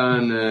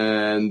Milan,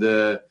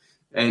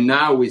 and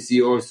now we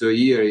see also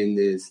here in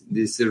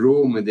this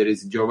room there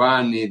is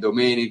Giovanni,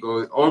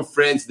 Domenico, all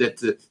friends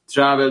that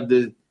traveled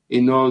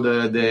in all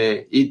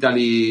the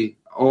Italy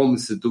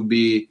homes to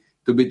be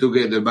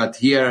together. But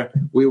here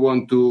we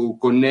want to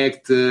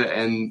connect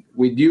and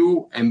with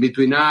you and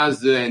between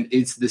us, and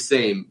it's the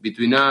same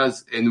between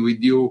us and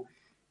with you.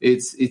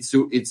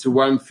 It's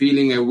one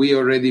feeling, and we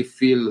already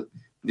feel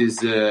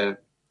this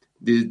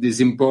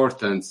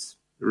importance.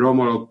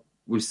 Romolo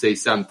will say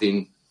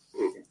something.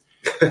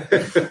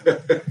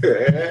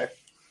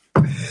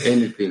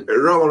 Anything.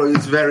 Romolo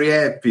is very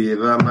happy.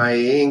 My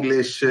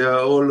English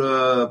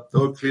all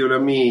clear to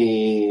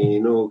me.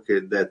 You know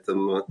that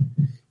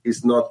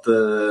is not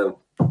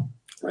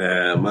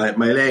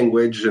my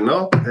language,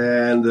 no.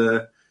 And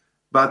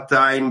but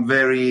I'm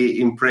very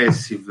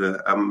impressive.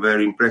 I'm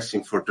very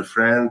impressive for the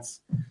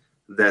friends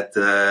that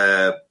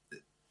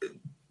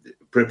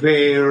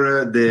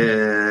prepare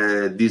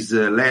this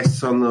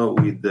lesson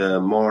with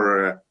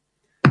more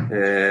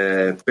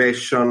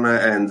passion,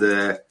 and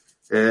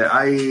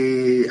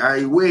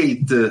I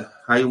wait the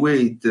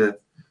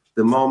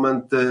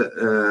moment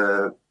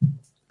that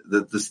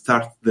to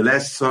start the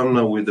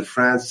lesson with the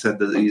friends.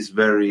 That is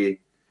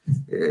very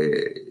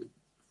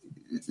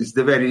it's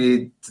the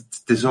very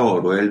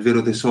tesoro, è il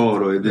vero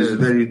tesoro, it is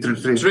very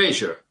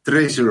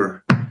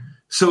treasure.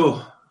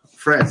 So,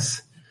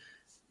 friends,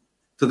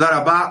 toda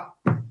rabba.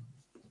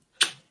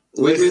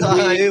 We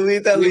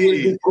will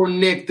be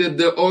connected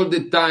all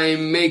the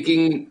time,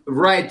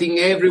 writing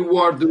every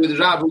word that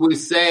Rav will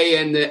say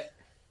and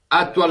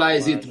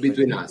actualize it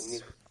between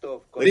us.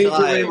 Thank you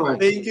very much.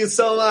 Thank you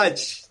so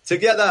much.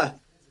 Together.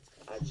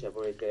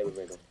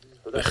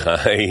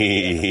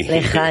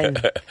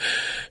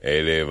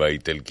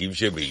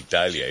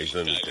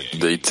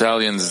 The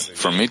Italians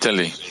from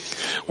Italy.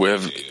 We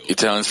have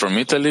Italians from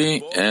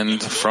Italy,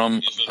 and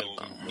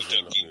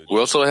we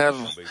also have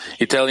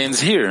Italians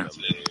here.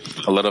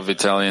 A lot of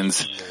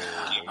Italians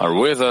are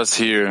with us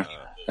here,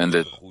 and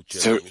the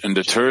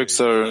Turks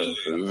are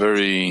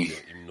very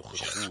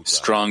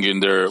strong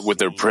with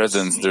their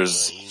presence.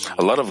 There's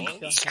a lot of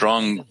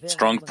strong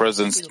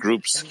presence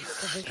groups.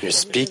 You're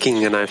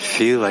speaking, and I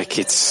feel like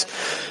it's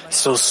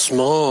so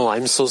small.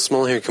 I'm so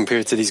small here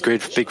compared to these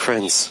great big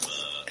friends.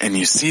 And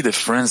you see the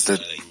friends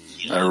that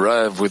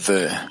arrive with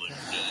the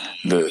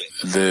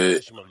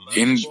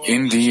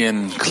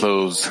Indian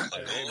clothes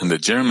and the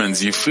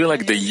Germans. You feel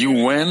like the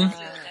UN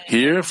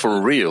here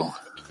for real.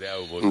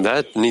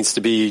 That needs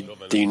to be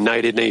the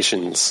United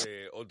Nations.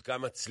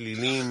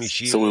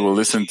 So we will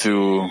listen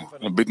to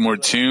a bit more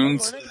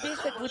tunes.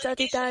 We'll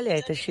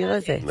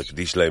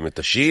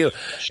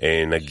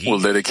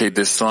dedicate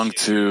this song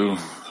to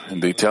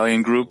the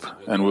Italian group,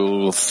 and we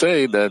will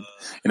say that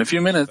in a few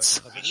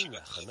minutes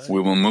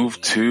we will move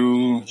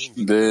to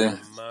the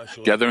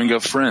gathering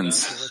of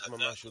friends.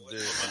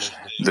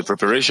 The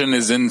preparation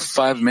is in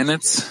 5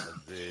 minutes.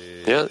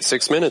 Yeah,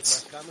 6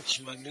 minutes.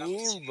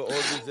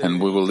 And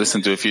we will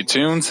listen to a few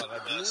tunes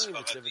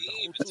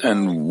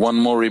and one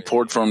more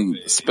report from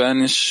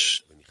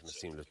Spaniards,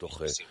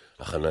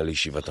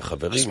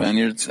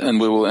 and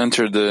we will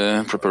enter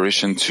the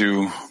preparation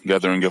to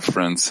gathering of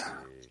friends.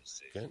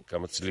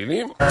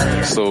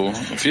 So,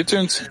 a few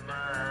tunes.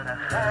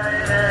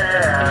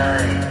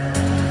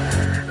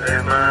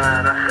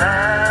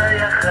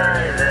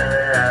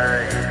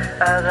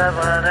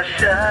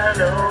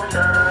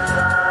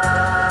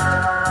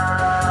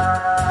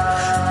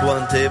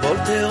 Quante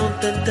volte ho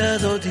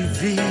tentato di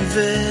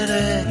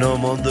vivere in un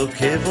mondo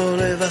che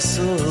voleva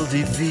solo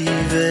di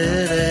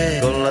vivere,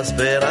 con la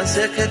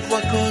speranza che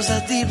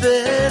qualcosa di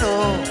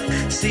vero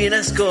si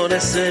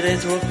nascondesse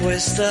dentro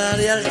questa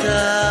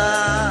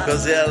realtà.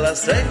 Così alla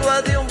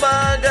stregua di un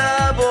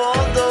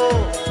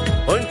vagabondo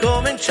ho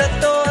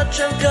incominciato a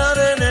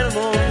cercare nel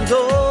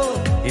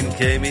mondo, in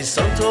che mi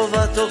son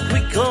trovato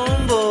qui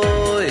con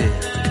voi,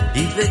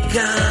 il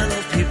vegano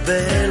più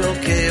bello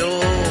che ho.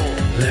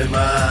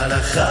 למען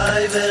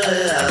החי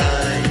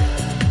ורעי,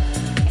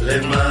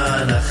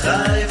 למען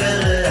החי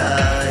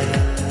ורעי,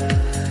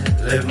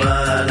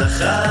 למען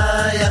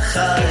החי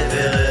החי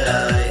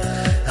ורעי,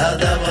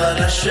 הדברה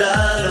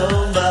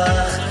לשלום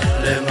בך,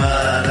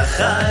 למען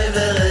החי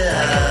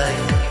ורעי,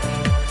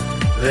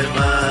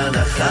 למען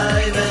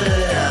החי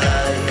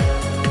ורעי,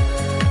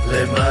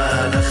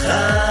 למען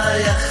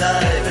החי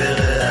החי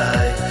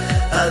ורעי,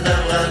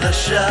 הדברה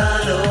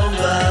לשלום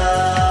בך.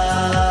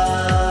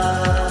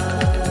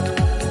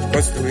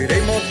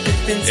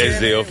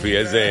 איזה יופי,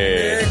 איזה...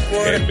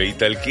 כן,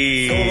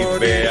 באיטלקית,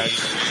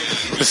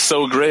 It's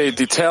so great,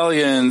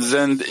 Italians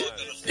and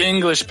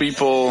English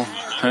people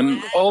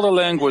and all the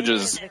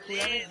languages.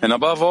 And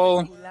above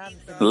all,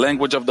 the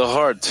language of the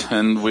heart,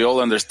 and we all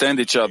understand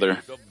each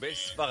other.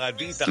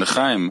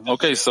 L'chaim.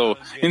 Okay, so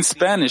in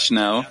Spanish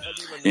now,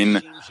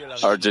 in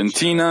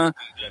Argentina,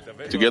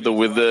 together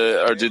with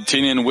the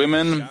Argentinian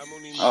women,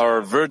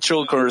 our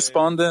virtual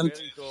correspondent,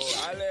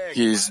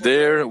 he's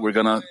there. We're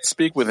gonna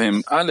speak with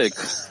him. Alec,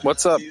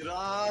 what's up?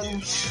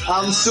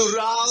 I'm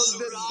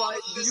surrounded by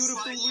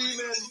beautiful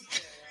women.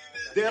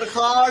 Their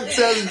hearts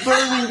are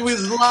burning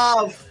with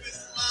love.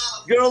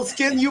 Girls,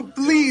 can you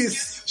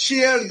please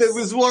share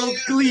with World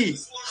Kli?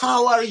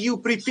 How are you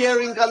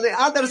preparing on the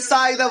other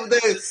side of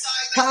the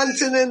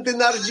continent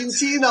in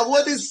Argentina?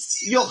 What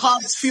is your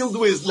hearts filled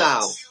with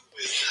now?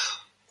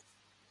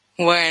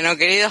 Bueno,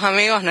 queridos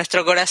amigos,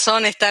 nuestro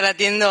corazón está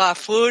latiendo a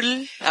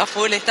full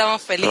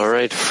estamos felices. All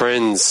right,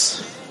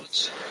 friends,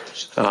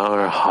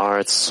 our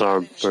hearts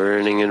are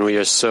burning and we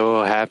are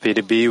so happy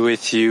to be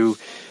with you.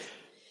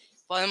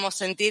 Podemos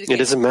sentir It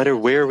doesn't matter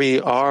where we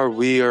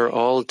are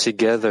all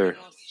together.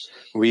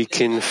 We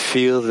can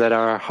feel that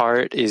our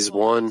heart is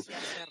one,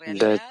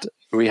 that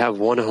we have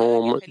one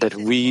home that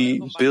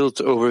we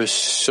built over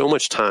so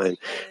much time,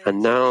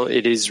 and now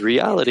it is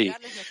reality.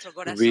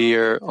 We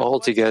are all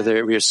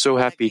together. We are so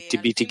happy to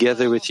be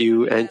together with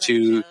you and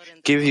to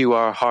give you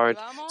our heart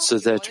so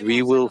that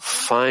we will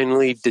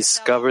finally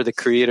discover the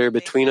Creator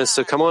between us.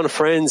 So come on,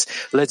 friends,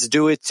 let's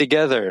do it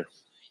together.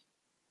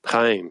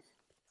 Chaim.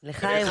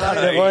 לחיים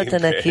חברות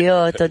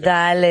ענקיות,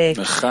 תודה אלק.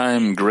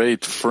 L'chaim,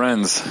 great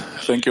friends.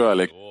 Thank you,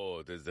 Alec.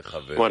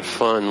 What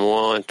fun,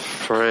 what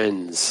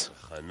friends.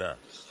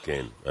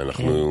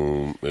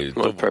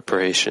 What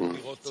preparation.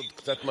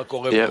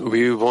 Yeah,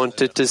 we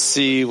wanted to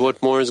see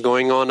what more is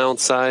going on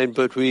outside,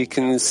 but we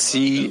can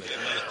see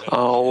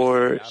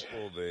our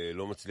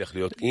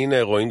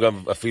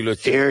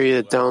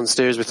area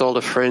downstairs with all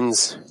the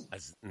friends.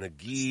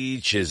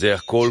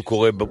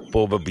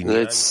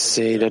 Let's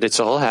say that it's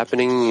all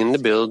happening in the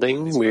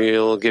building.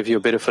 We'll give you a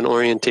bit of an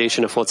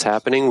orientation of what's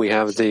happening. We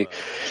have the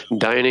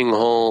dining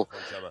hall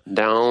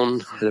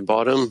down at the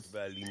bottom.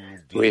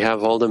 We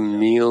have all the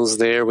meals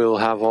there. We'll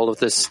have all of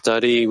the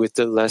study with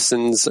the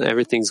lessons.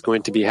 Everything's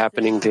going to be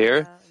happening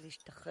there.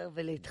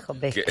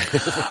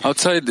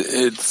 Outside,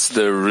 it's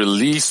the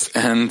release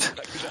and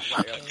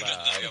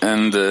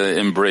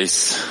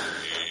embrace.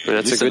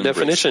 That's a good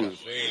definition.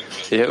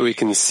 Yeah, we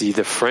can see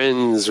the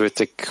friends with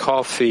the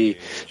coffee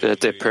that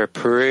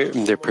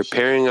they're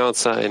preparing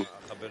outside.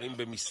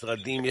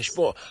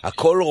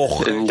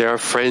 And there are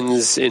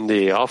friends in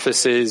the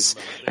offices.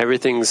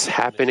 Everything's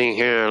happening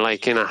here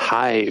like in a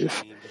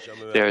hive.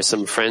 There are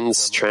some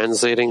friends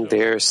translating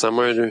there. Some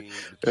are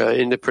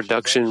in the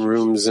production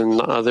rooms, and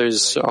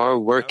others are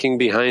working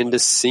behind the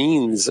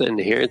scenes and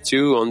here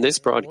too on this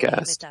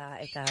broadcast.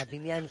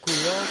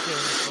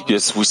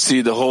 Yes, we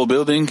see the whole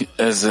building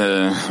as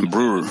a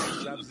brewery.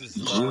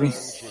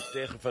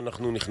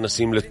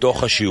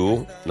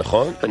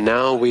 And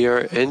now we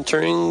are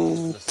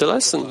entering the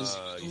lesson,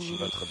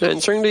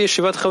 entering the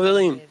Yeshivat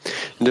Chaverim,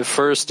 the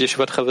first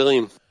Yeshivat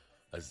Chaverim.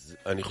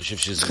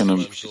 It's kind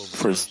of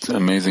first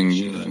amazing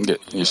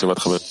Yeshivat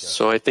Chaverim.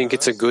 So I think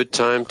it's a good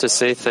time to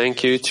say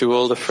thank you to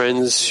all the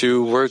friends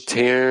who worked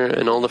here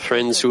and all the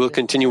friends who will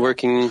continue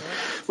working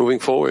moving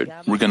forward.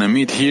 We're going to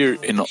meet here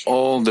in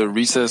all the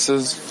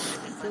recesses.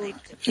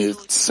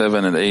 It's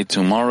 7 and 8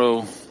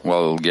 tomorrow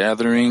while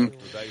gathering.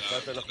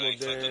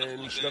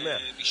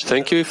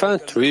 Thank you,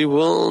 Ifat. We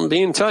will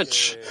be in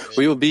touch.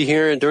 We will be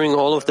here during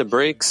all of the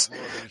breaks.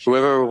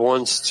 Whoever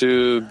wants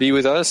to be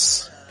with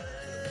us.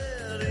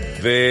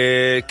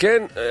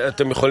 וכן,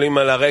 אתם יכולים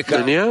על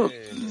הרקע.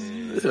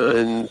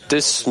 And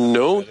this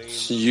note,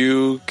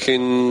 you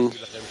can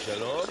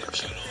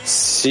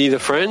see the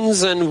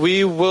friends and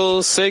we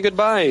will say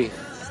goodbye.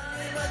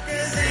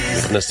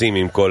 נכנסים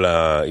עם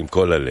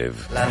כל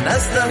הלב.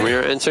 We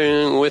are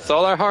entering with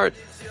all our heart.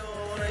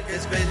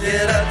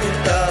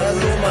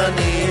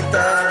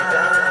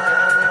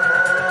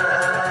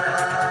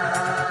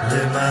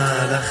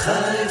 למען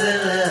החי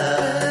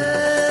ורעי,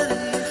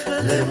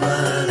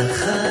 למען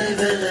החי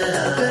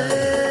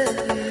ורעי,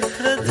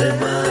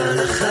 למען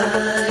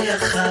החי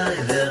החי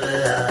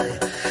ורעי,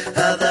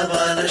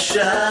 הדבר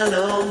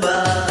השלום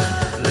בא,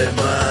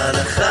 למען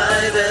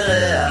החי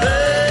ורעי,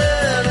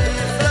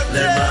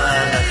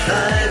 למען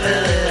החי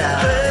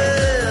ורעי,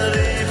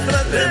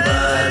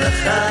 למען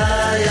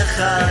החי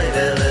החי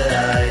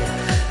ורעי,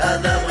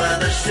 הדבר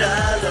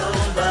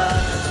השלום בא,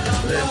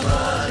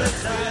 למען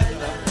החי.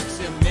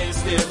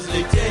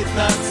 Взлететь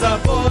над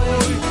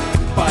собой,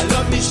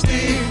 полет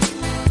мечты,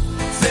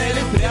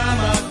 цели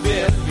прямо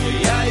вверх, и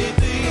я, и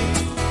ты.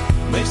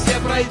 Мы все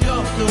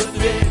пройдем в ту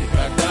дверь,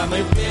 когда мы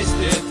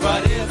вместе,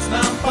 Творец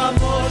нам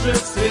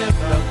поможет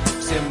светом,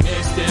 все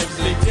вместе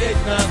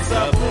взлететь над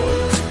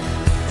собой.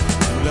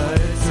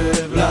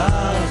 לעצב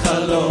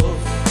לחלוף,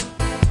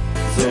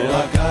 זו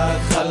רק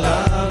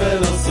התחלה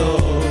ולא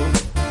סוף,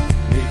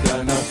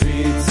 מכאן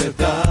נפיץ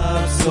את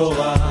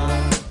הבשורה.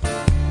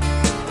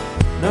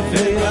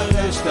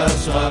 נגרש את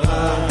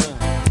השררה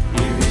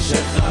עם איש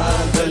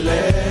אחד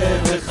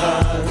בלב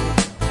אחד,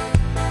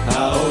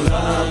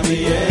 העולם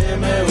יהיה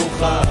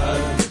מאוחד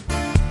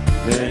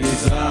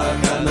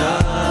ונזרק על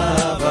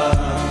אהבה,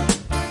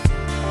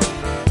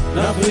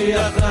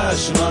 נבריח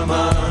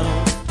לשממה,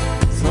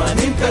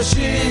 זמנים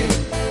קשים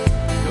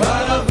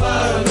כבר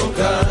עברנו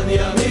כאן,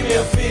 ימים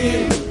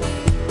יפים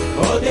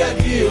עוד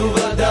יגיעו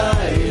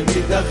ודאי,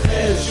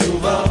 מתאחד שוב